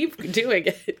yet they keep doing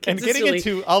it And getting consistently.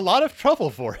 into a lot of trouble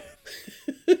for it.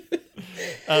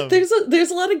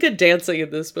 There's a lot of good dancing in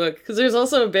this book, because there's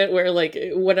also a bit where, like,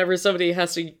 whenever somebody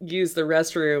has to use the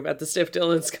restroom at the Stiff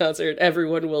Dillons concert,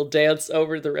 everyone will dance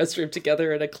over the restroom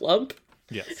together in a clump.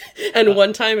 Yes. And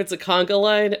one time it's a conga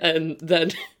line, and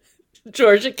then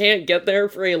Georgia can't get there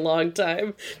for a long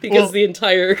time because the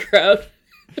entire crowd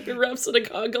erupts in a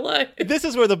conga line. This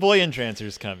is where the boy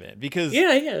entrancers come in because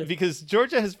because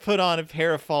Georgia has put on a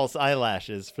pair of false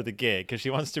eyelashes for the gig because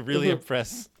she wants to really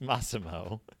impress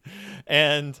Massimo,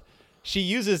 and she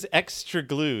uses extra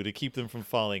glue to keep them from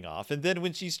falling off. And then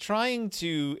when she's trying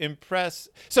to impress,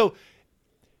 so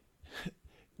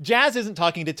Jazz isn't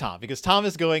talking to Tom because Tom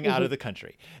is going out of the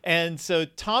country. And so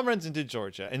Tom runs into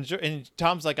Georgia, and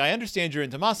Tom's like, I understand you're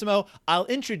into Massimo. I'll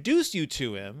introduce you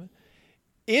to him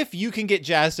if you can get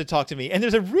Jazz to talk to me. And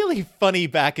there's a really funny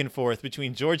back and forth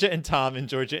between Georgia and Tom and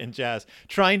Georgia and Jazz,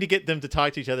 trying to get them to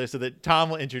talk to each other so that Tom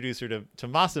will introduce her to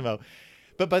Massimo.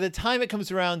 But by the time it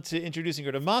comes around to introducing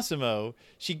her to Massimo,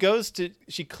 she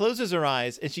closes her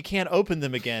eyes and she can't open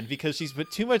them again because she's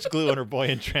put too much glue on her boy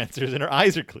entrancers and her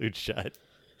eyes are glued shut.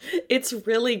 It's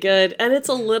really good. And it's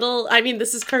a little, I mean,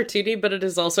 this is cartoony, but it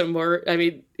is also more, I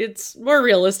mean, it's more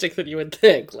realistic than you would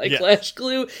think. Like, Yes. lash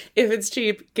glue, if it's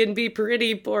cheap, can be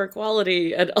pretty poor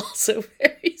quality and also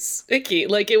very sticky.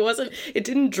 Like, it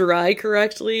didn't dry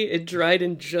correctly. It dried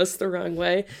in just the wrong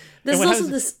way. This is when I also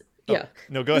was- this. Oh, Yeah.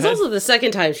 no, go It's ahead. also the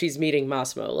second time she's meeting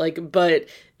Massimo. Like, but,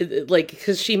 like,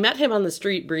 because she met him on the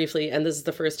street briefly, and this is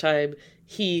the first time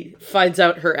he finds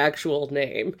out her actual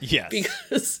name.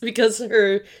 Yes. Because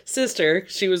her sister,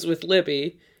 she was with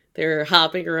Libby. They were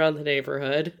hopping around the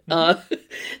neighborhood.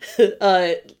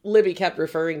 Libby kept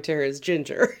referring to her as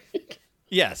Ginger.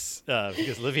 Yes,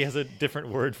 because Livy has a different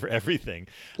word for everything.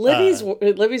 Libby's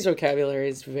vocabulary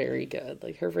is very good,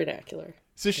 like her vernacular.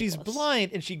 So she's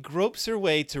blind and she gropes her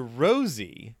way to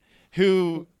Rosie,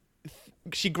 who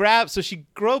she's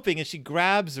groping and she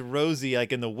grabs Rosie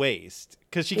like in the waist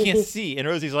because she can't see. And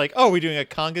Rosie's like, "Oh, we're doing a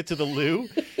conga to the loo."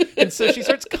 And so she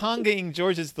starts congaing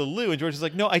George to the loo. And George is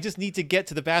like, "No, I just need to get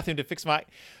to the bathroom to fix my..."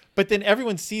 But then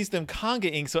everyone sees them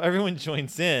congaing, so everyone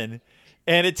joins in.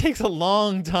 And it takes a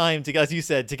long time to, as you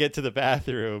said, to get to the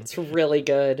bathroom. It's really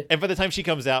good. And by the time she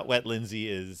comes out, Wet Lindsay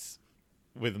is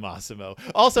with Massimo.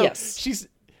 Also, Yes.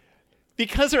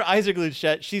 because her eyes are glued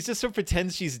shut, she's just sort of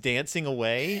pretends she's dancing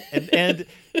away. And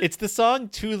it's the song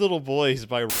Two Little Boys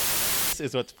by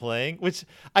is what's playing, which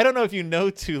I don't know if you know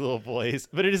Two Little Boys,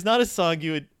 but it is not a song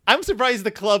you would... I'm surprised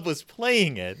the club was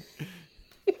playing it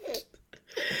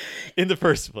in the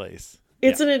first place.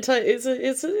 It's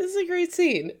it's a great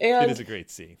scene. And It is a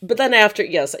great scene. But then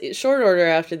short order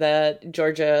after that,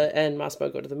 Georgia and Massimo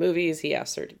go to the movies. He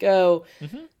asks her to go.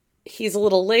 Mm-hmm. He's a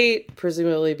little late,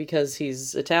 presumably because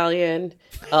he's Italian.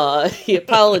 He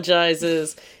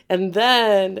apologizes. And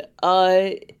then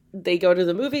they go to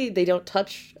the movie. They don't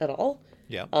touch at all.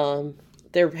 Yeah.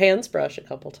 Their hands brush a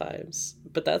couple times,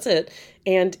 but that's it.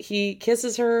 And he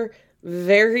kisses her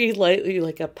very lightly,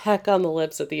 like a peck on the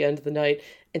lips at the end of the night.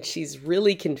 And she's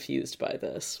really confused by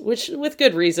this, which with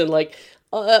good reason. Like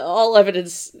all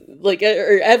evidence, like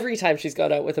every time she's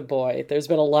gone out with a boy, there's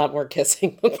been a lot more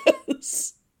kissing than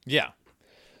this. Yeah.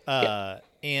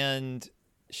 And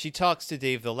she talks to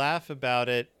Dave the Laugh about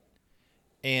it.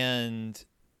 And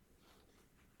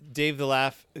Dave the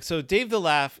Laugh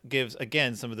gives,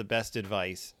 again, some of the best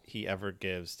advice he ever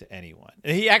gives to anyone.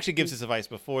 And he actually gives this advice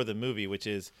before the movie, which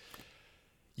is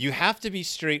you have to be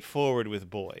straightforward with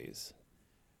boys.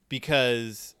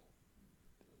 Because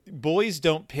boys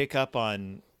don't pick up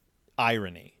on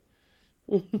irony.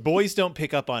 Boys don't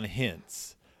pick up on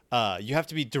hints. You have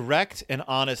to be direct and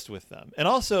honest with them. And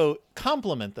also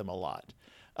compliment them a lot.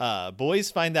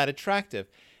 Boys find that attractive.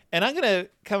 And I'm going to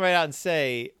come right out and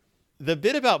say the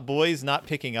bit about boys not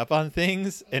picking up on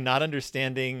things and not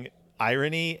understanding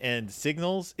irony and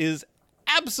signals is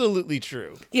absolutely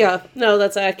true. Yeah, no,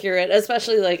 that's accurate.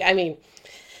 Especially, like, I mean...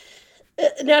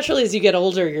 naturally, as you get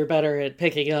older, you're better at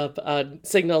picking up on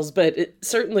signals, but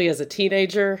certainly as a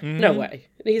teenager, no way.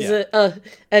 He's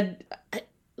and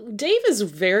Dave is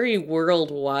very world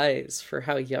wise for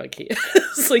how young he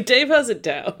is. Like, Dave has it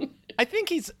down. I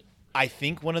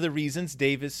think one of the reasons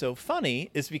Dave is so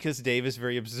funny is because Dave is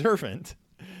very observant,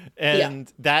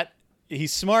 and that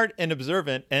he's smart and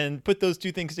observant, and put those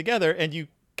two things together, and you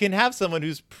can have someone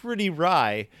who's pretty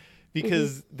wry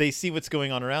because they see what's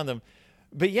going on around them.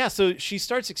 But yeah, so she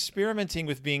starts experimenting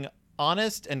with being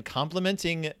honest and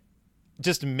complimenting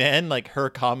just men like Herr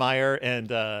Kallmeyer and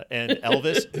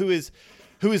Elvis,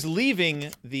 who is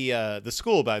leaving the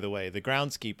school. By the way, the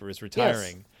groundskeeper is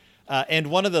retiring, and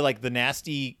one of the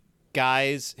nasty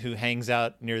guys who hangs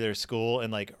out near their school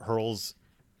and like hurls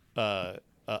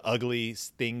ugly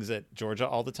things at Georgia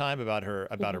all the time about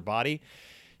her body.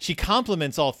 She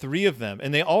compliments all three of them,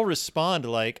 and they all respond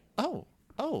like, "Oh."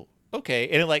 Okay,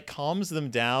 and it like calms them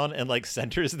down and like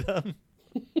centers them.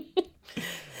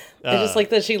 I just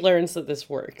like that she learns that this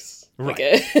works.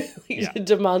 Right. Like,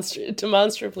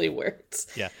 demonstrably works.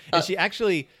 Yeah, and she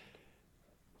actually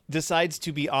decides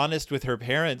to be honest with her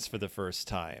parents for the first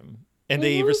time, and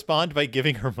they respond by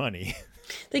giving her money.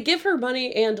 They give her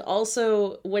money, and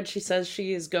also when she says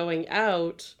she is going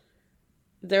out,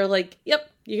 they're like,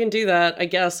 "Yep, you can do that, I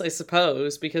guess, I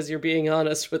suppose, because you're being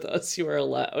honest with us, you are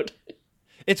allowed."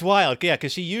 It's wild, yeah,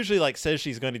 because she usually like says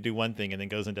she's going to do one thing and then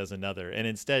goes and does another, and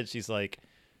instead she's like,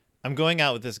 "I'm going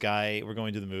out with this guy. We're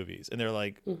going to the movies," and they're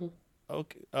like,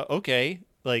 "Okay,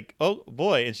 like, oh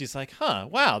boy," and she's like, "Huh,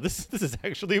 wow, this is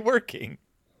actually working."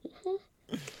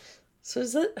 So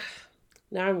is it?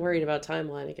 Now I'm worried about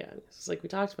timeline again. It's like we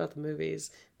talked about the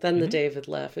movies, then the David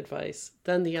Laugh advice,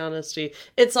 then the honesty.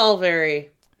 It's all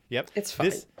very. Yep, it's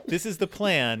fine. This is the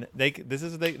plan. They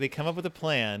come up with a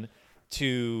plan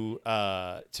to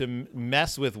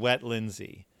mess with Wet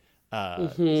Lindsay,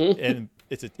 and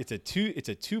it's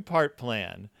a two-part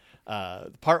plan.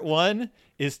 Part one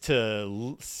is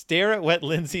to stare at Wet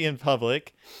Lindsay in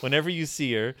public whenever you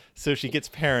see her, so she gets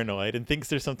paranoid and thinks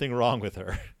there's something wrong with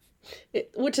her.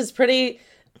 Which is pretty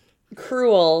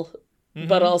cruel,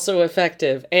 but also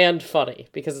effective and funny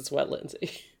because it's Wet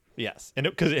Lindsay. Yes, and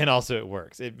also it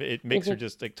works. It makes her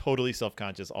just like totally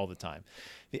self-conscious all the time.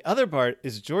 The other part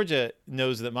is Georgia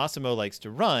knows that Massimo likes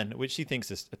to run, which she thinks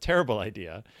is a terrible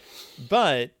idea.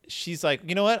 But she's like,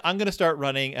 you know what? I'm going to start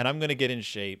running and I'm going to get in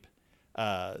shape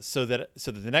so that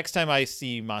the next time I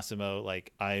see Massimo,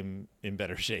 like I'm in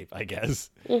better shape, I guess.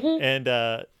 And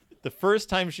the first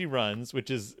time she runs, which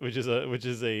is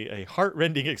a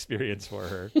heart-rending experience for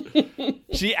her,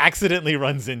 she accidentally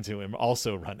runs into him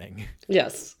also running.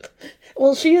 Yes.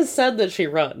 Well, she has said that she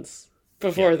runs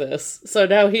before this, so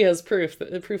now he has proof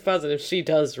positive she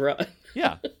does run.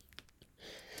 Yeah.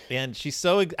 And she's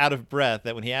so out of breath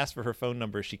that when he asks for her phone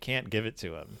number, she can't give it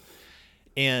to him.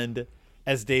 And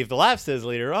as Dave the Laugh says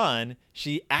later on,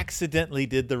 she accidentally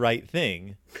did the right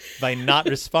thing by not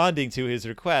responding to his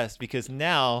request, because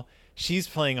now she's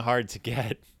playing hard to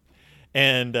get.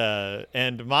 And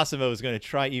Massimo is going to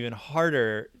try even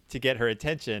harder to get her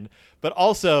attention. But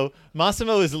also,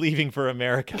 Massimo is leaving for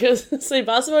America. Because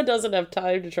Massimo doesn't have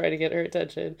time to try to get her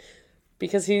attention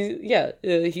because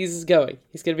he's going.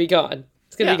 He's going to be gone.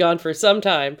 He's going to be gone for some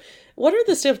time. What are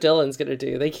the Stiff Dillons going to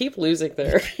do? They keep losing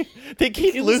their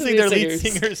losing their lead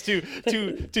singers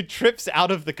to trips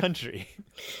out of the country.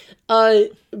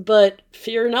 But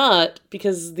fear not,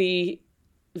 because the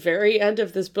very end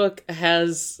of this book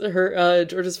has her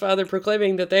George's father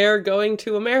proclaiming that they are going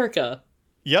to America.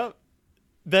 Yep.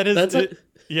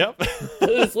 Yep.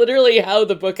 That's literally how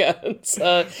the book ends.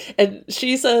 And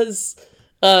she says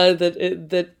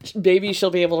that maybe she'll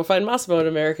be able to find Massimo in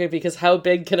America, because how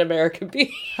big can America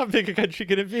be? How big a country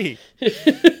can it be?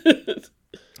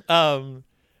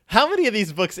 How many of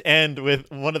these books end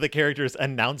with one of the characters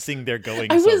announcing they're going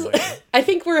somewhere? I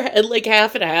think we're at like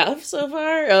half and half so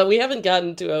far. We haven't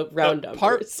gotten to a round number.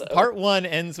 Part one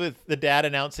ends with the dad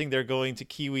announcing they're going to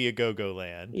Kiwi A Go-Go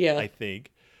Land. Yeah. I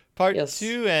think. Part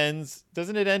two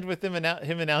doesn't it end with him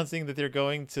announcing that they're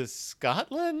going to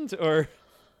Scotland or?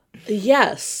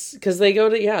 Yes, because they go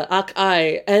to Ak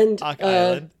Island.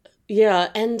 Yeah,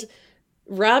 and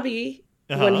Robbie,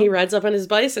 when he rides up on his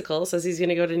bicycle, says he's going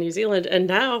to go to New Zealand, and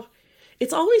now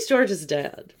it's always George's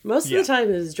dad. Most of the time,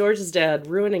 it's George's dad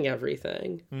ruining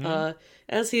everything,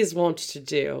 as he's wont to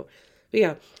do. But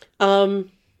yeah, I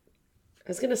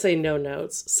was going to say no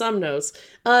notes, some notes.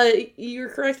 You're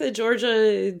correct that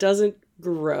Georgia doesn't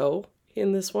grow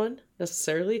in this one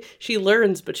necessarily. She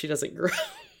learns, but she doesn't grow.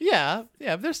 Yeah,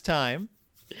 there's time.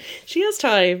 She has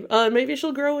time. Maybe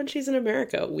she'll grow when she's in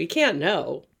America. We can't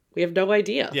know. We have no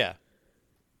idea. Yeah.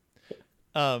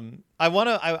 I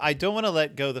don't want to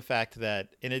let go the fact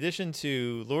that in addition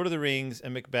to Lord of the Rings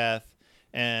and Macbeth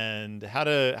and how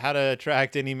to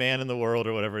attract any man in the world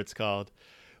or whatever it's called,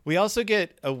 we also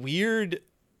get a weird.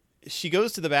 She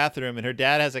goes to the bathroom and her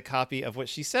dad has a copy of what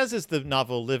she says is the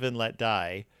novel Live and Let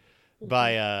Die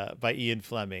by Ian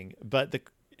Fleming, but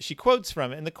she quotes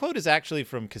from it, and the quote is actually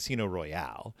from Casino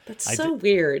Royale. That's so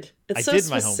weird. It's so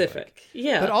specific.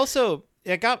 Yeah. But also,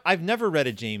 I've never read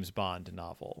a James Bond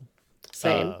novel.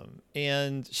 Same.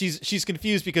 And she's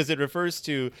confused because it refers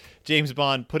to James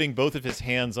Bond putting both of his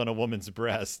hands on a woman's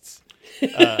breasts.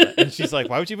 And she's like,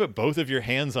 why would you put both of your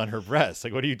hands on her breasts?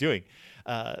 Like, what are you doing?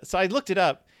 So I looked it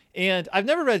up, and I've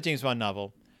never read a James Bond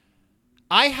novel.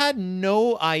 I had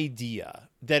no idea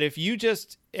that if you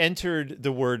just entered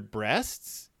the word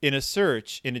breasts in a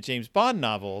search in a James Bond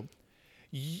novel,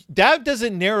 that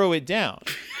doesn't narrow it down.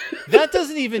 That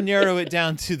doesn't even narrow it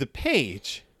down to the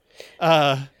page.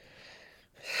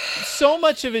 So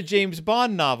much of a James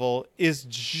Bond novel is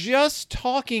just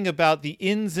talking about the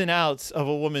ins and outs of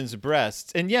a woman's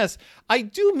breasts. And yes, I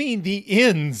do mean the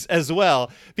ins as well,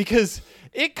 because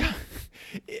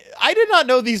I did not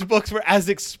know these books were as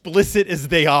explicit as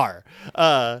they are.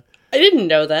 I didn't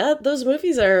know that. Those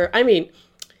movies are,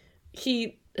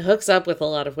 he hooks up with a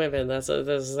lot of women. This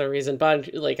is the reason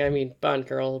Bond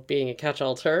girl being a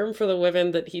catch-all term for the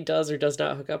women that he does or does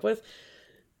not hook up with.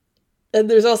 And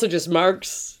there's also just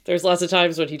marks. There's lots of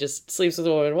times when he just sleeps with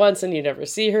a woman once and you never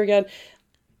see her again.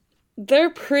 They're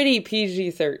pretty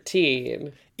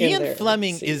PG-13. Ian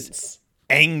Fleming is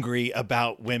angry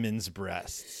about women's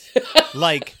breasts.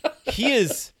 Like, he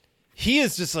is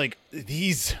just like,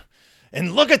 these,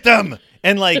 and look at them.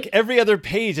 And like every other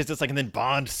page, it's just like, and then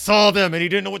Bond saw them and he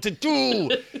didn't know what to do.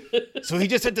 So he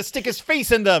just had to stick his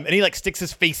face in them, and he like sticks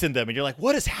his face in them, and you're like,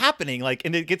 what is happening? Like,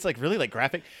 and it gets like really like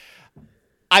graphic.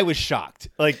 I was shocked.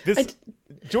 Like this,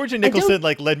 Georgia Nicholson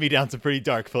like led me down some pretty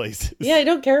dark places. Yeah, I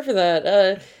don't care for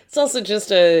that. It's also just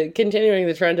continuing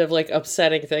the trend of like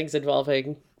upsetting things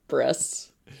involving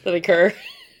breasts that occur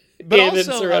But in and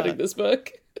also, surrounding this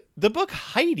book. The book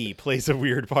Heidi plays a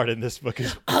weird part in this book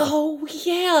as well. Oh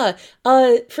yeah.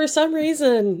 For some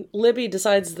reason, Libby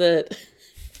decides that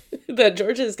that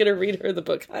Georgia is going to read her the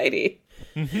book Heidi.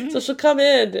 Mm-hmm. So she'll come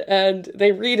in and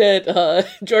they read it.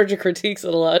 Georgia critiques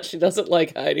it a lot. She doesn't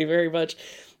like Heidi very much.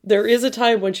 There is a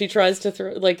time when she tries to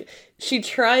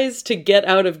get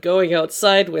out of going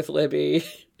outside with Libby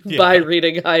by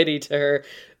reading Heidi to her,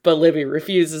 but Libby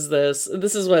refuses this.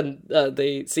 This is when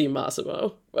they see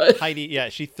Massimo. Heidi,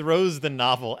 she throws the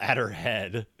novel at her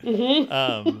head.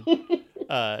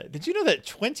 Mm-hmm. Did you know that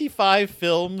 25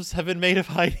 films have been made of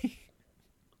Heidi?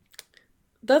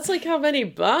 That's like how many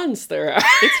Bonds there are.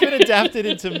 It's been adapted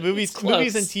into movies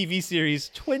and TV series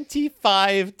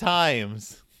 25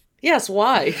 times. Yes,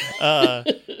 why?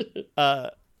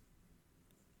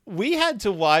 We had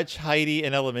to watch Heidi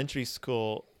in elementary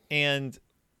school, and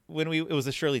it was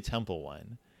a Shirley Temple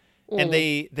one, and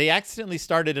they accidentally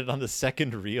started it on the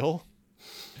second reel,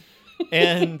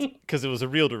 and because it was a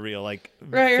reel-to-reel film.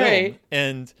 Right.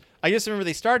 And I just remember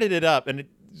they started it up, and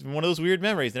it's one of those weird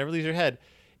memories that never leaves your head.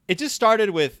 It just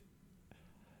started with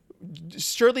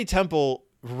Shirley Temple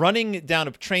running down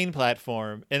a train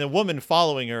platform and a woman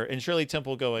following her, and Shirley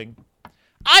Temple going,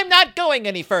 "I'm not going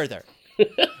any further."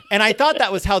 And I thought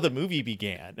that was how the movie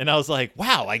began. And I was like,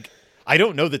 wow, I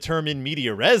don't know the term in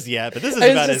media res yet, but this is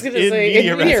about as in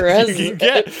media res as you can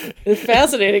get. It's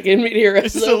fascinating in media res.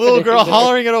 It's just a little girl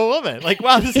hollering at a woman. Like,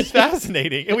 wow, this is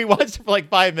fascinating. And we watched it for like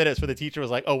 5 minutes where the teacher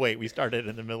was like, oh, wait, we started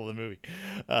in the middle of the movie.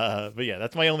 But yeah,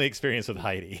 that's my only experience with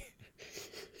Heidi.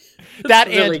 That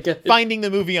really and good. Finding the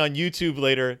movie on YouTube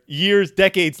later,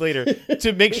 decades later,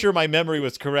 to make sure my memory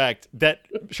was correct, that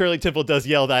Shirley Temple does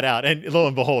yell that out. And lo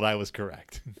and behold, I was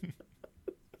correct.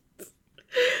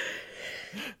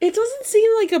 It doesn't seem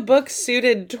like a book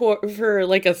suited for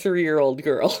like a 3-year-old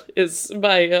girl is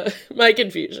my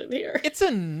confusion here. It's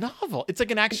a novel. It's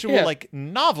like an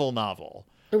actual novel.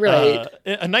 Right.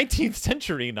 A 19th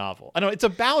century novel. I know it's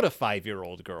about a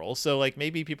 5-year-old girl. So like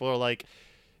maybe people are like,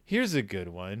 here's a good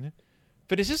one.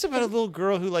 But it's just about a little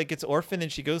girl who like gets orphaned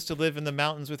and she goes to live in the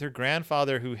mountains with her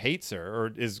grandfather who hates her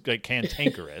or is like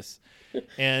cantankerous.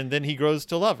 And then he grows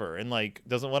to love her and like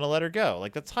doesn't want to let her go.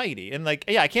 Like that's Heidi. And like,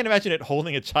 yeah, I can't imagine it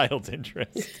holding a child's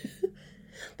interest.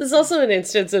 There's also an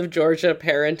instance of Georgia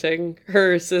parenting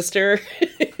her sister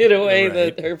in a way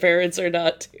that her parents are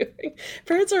not doing.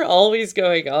 Parents are always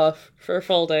going off for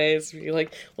full days. You're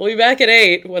like, we'll be back at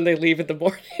 8 when they leave in the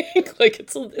morning. Like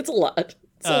it's a lot.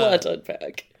 It's a lot to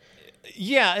unpack.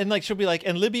 Yeah, and like she'll be like,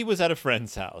 and Libby was at a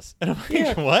friend's house, and I'm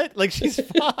like, what? Like she's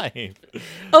 5.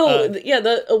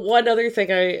 The one other thing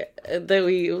that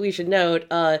we should note,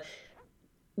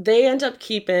 they end up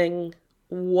keeping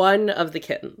one of the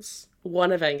kittens,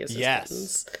 one of Angus's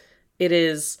kittens. It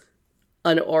is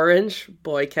an orange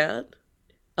boy cat.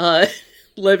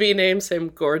 Libby names him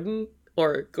Gordon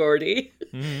or Gordy.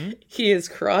 Mm-hmm. He is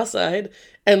cross-eyed,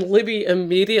 and Libby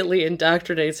immediately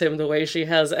indoctrinates him the way she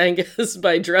has Angus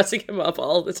by dressing him up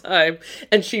all the time,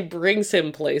 and she brings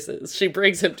him places. She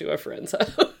brings him to a friend's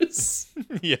house.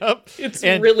 Yep. It's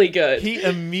really good. He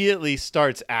immediately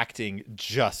starts acting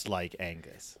just like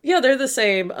Angus. Yeah, they're the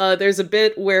same. There's a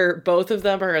bit where both of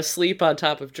them are asleep on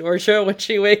top of Georgia when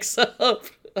she wakes up.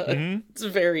 It's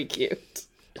very cute.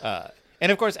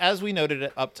 And of course, as we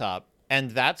noted up top,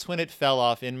 and that's when it fell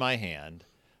off in my hand,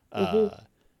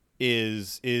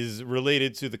 is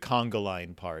related to the conga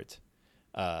line part.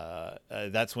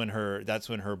 That's when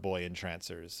her boy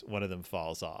entrancers, one of them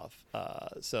falls off.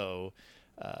 So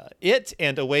it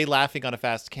and Away Laughing on a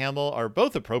Fast Camel are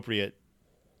both appropriate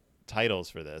titles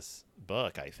for this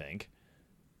book, I think.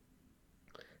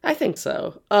 I think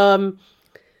so.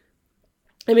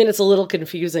 I mean, it's a little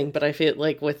confusing, but I feel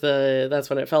like with that's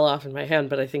when it fell off in my hand.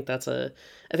 But I think that's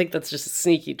just a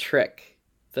sneaky trick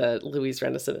that Louise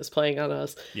Renison is playing on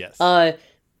us. Yes.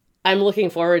 I'm looking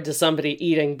forward to somebody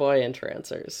eating boy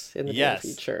entrancers in the near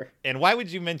future. And why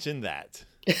would you mention that?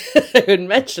 I would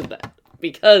mention that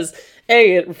because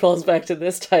A, it falls back to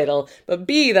this title, but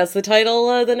B, that's the title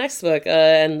of the next book,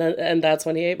 and that's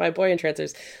when he ate my boy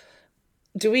entrancers.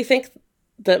 Do we think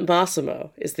that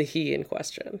Massimo is the he in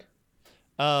question?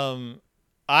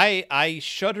 I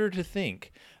shudder to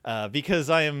think, because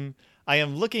I am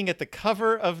looking at the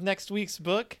cover of next week's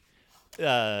book.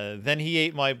 Then he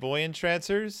ate my boy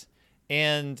entrancers,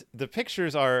 and the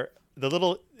pictures are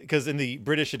because in the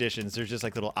British editions, there's just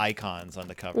like little icons on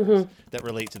the covers that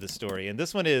relate to the story. And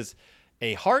this one is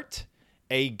a heart,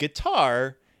 a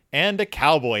guitar, and a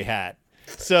cowboy hat.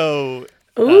 So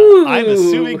I'm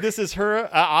assuming this is her,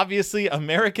 obviously,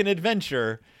 American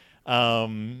adventure.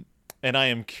 And I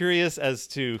am curious as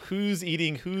to who's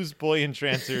eating whose boy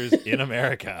entrancers in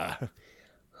America.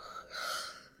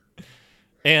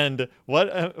 And what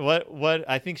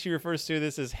I think she refers to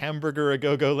this as Hamburger a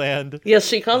Go-Go Land. Yes,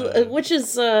 she calls which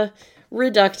is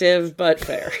reductive but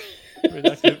fair.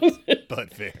 Reductive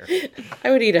but fair.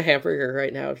 I would eat a hamburger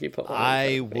right now if you put one.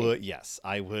 I would. Yes,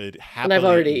 I would happily. And I've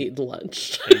already eaten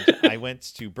lunch. I went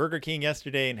to Burger King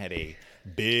yesterday and had a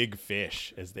big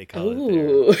fish, as they call it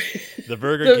there. The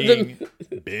Burger King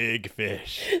big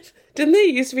fish. Didn't they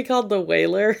used to be called the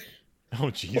Whaler? Oh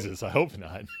Jesus, I hope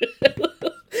not.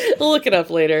 We'll look it up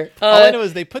later. All I know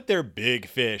is they put their big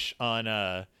fish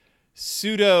on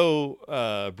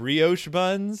pseudo brioche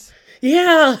buns.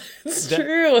 Yeah, it's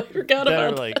true. I forgot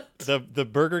about like that. the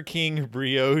Burger King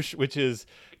brioche, which is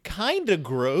kind of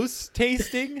gross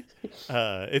tasting.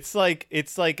 It's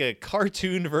like a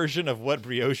cartoon version of what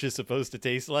brioche is supposed to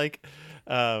taste like.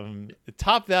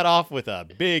 Top that off with a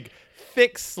big,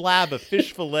 thick slab of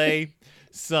fish fillet,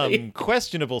 some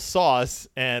questionable sauce,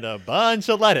 and a bunch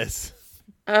of lettuce.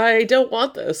 I don't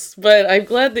want this, but I'm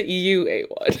glad that you ate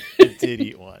one. I did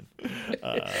eat one.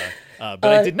 But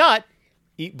I did not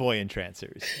eat boy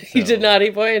entrancers. So. You did not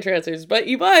eat boy entrancers, but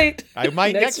you might. I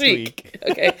might next week.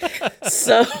 Okay.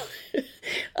 So,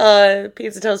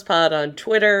 Pizza Toast Pod on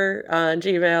Twitter, on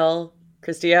Gmail,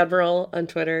 Christy Admiral on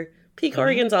Twitter, P.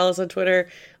 Corey Gonzalez on Twitter.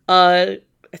 I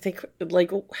think,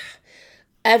 like,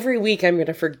 every week I'm going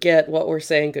to forget what we're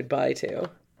saying goodbye to.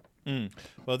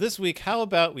 Well, this week, how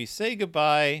about we say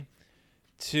goodbye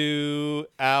to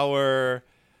our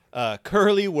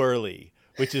Curly Whirly,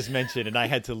 which is mentioned, and I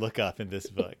had to look up in this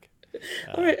book.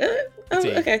 All right.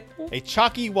 Okay. A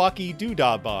chalky walkie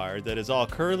doodah bar that is all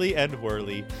curly and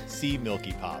whirly. See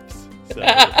Milky Pops. So.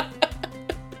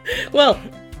 Well,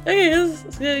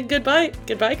 okay, goodbye.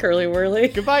 Goodbye, Curly Whirly.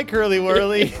 Goodbye, Curly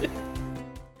Whirly.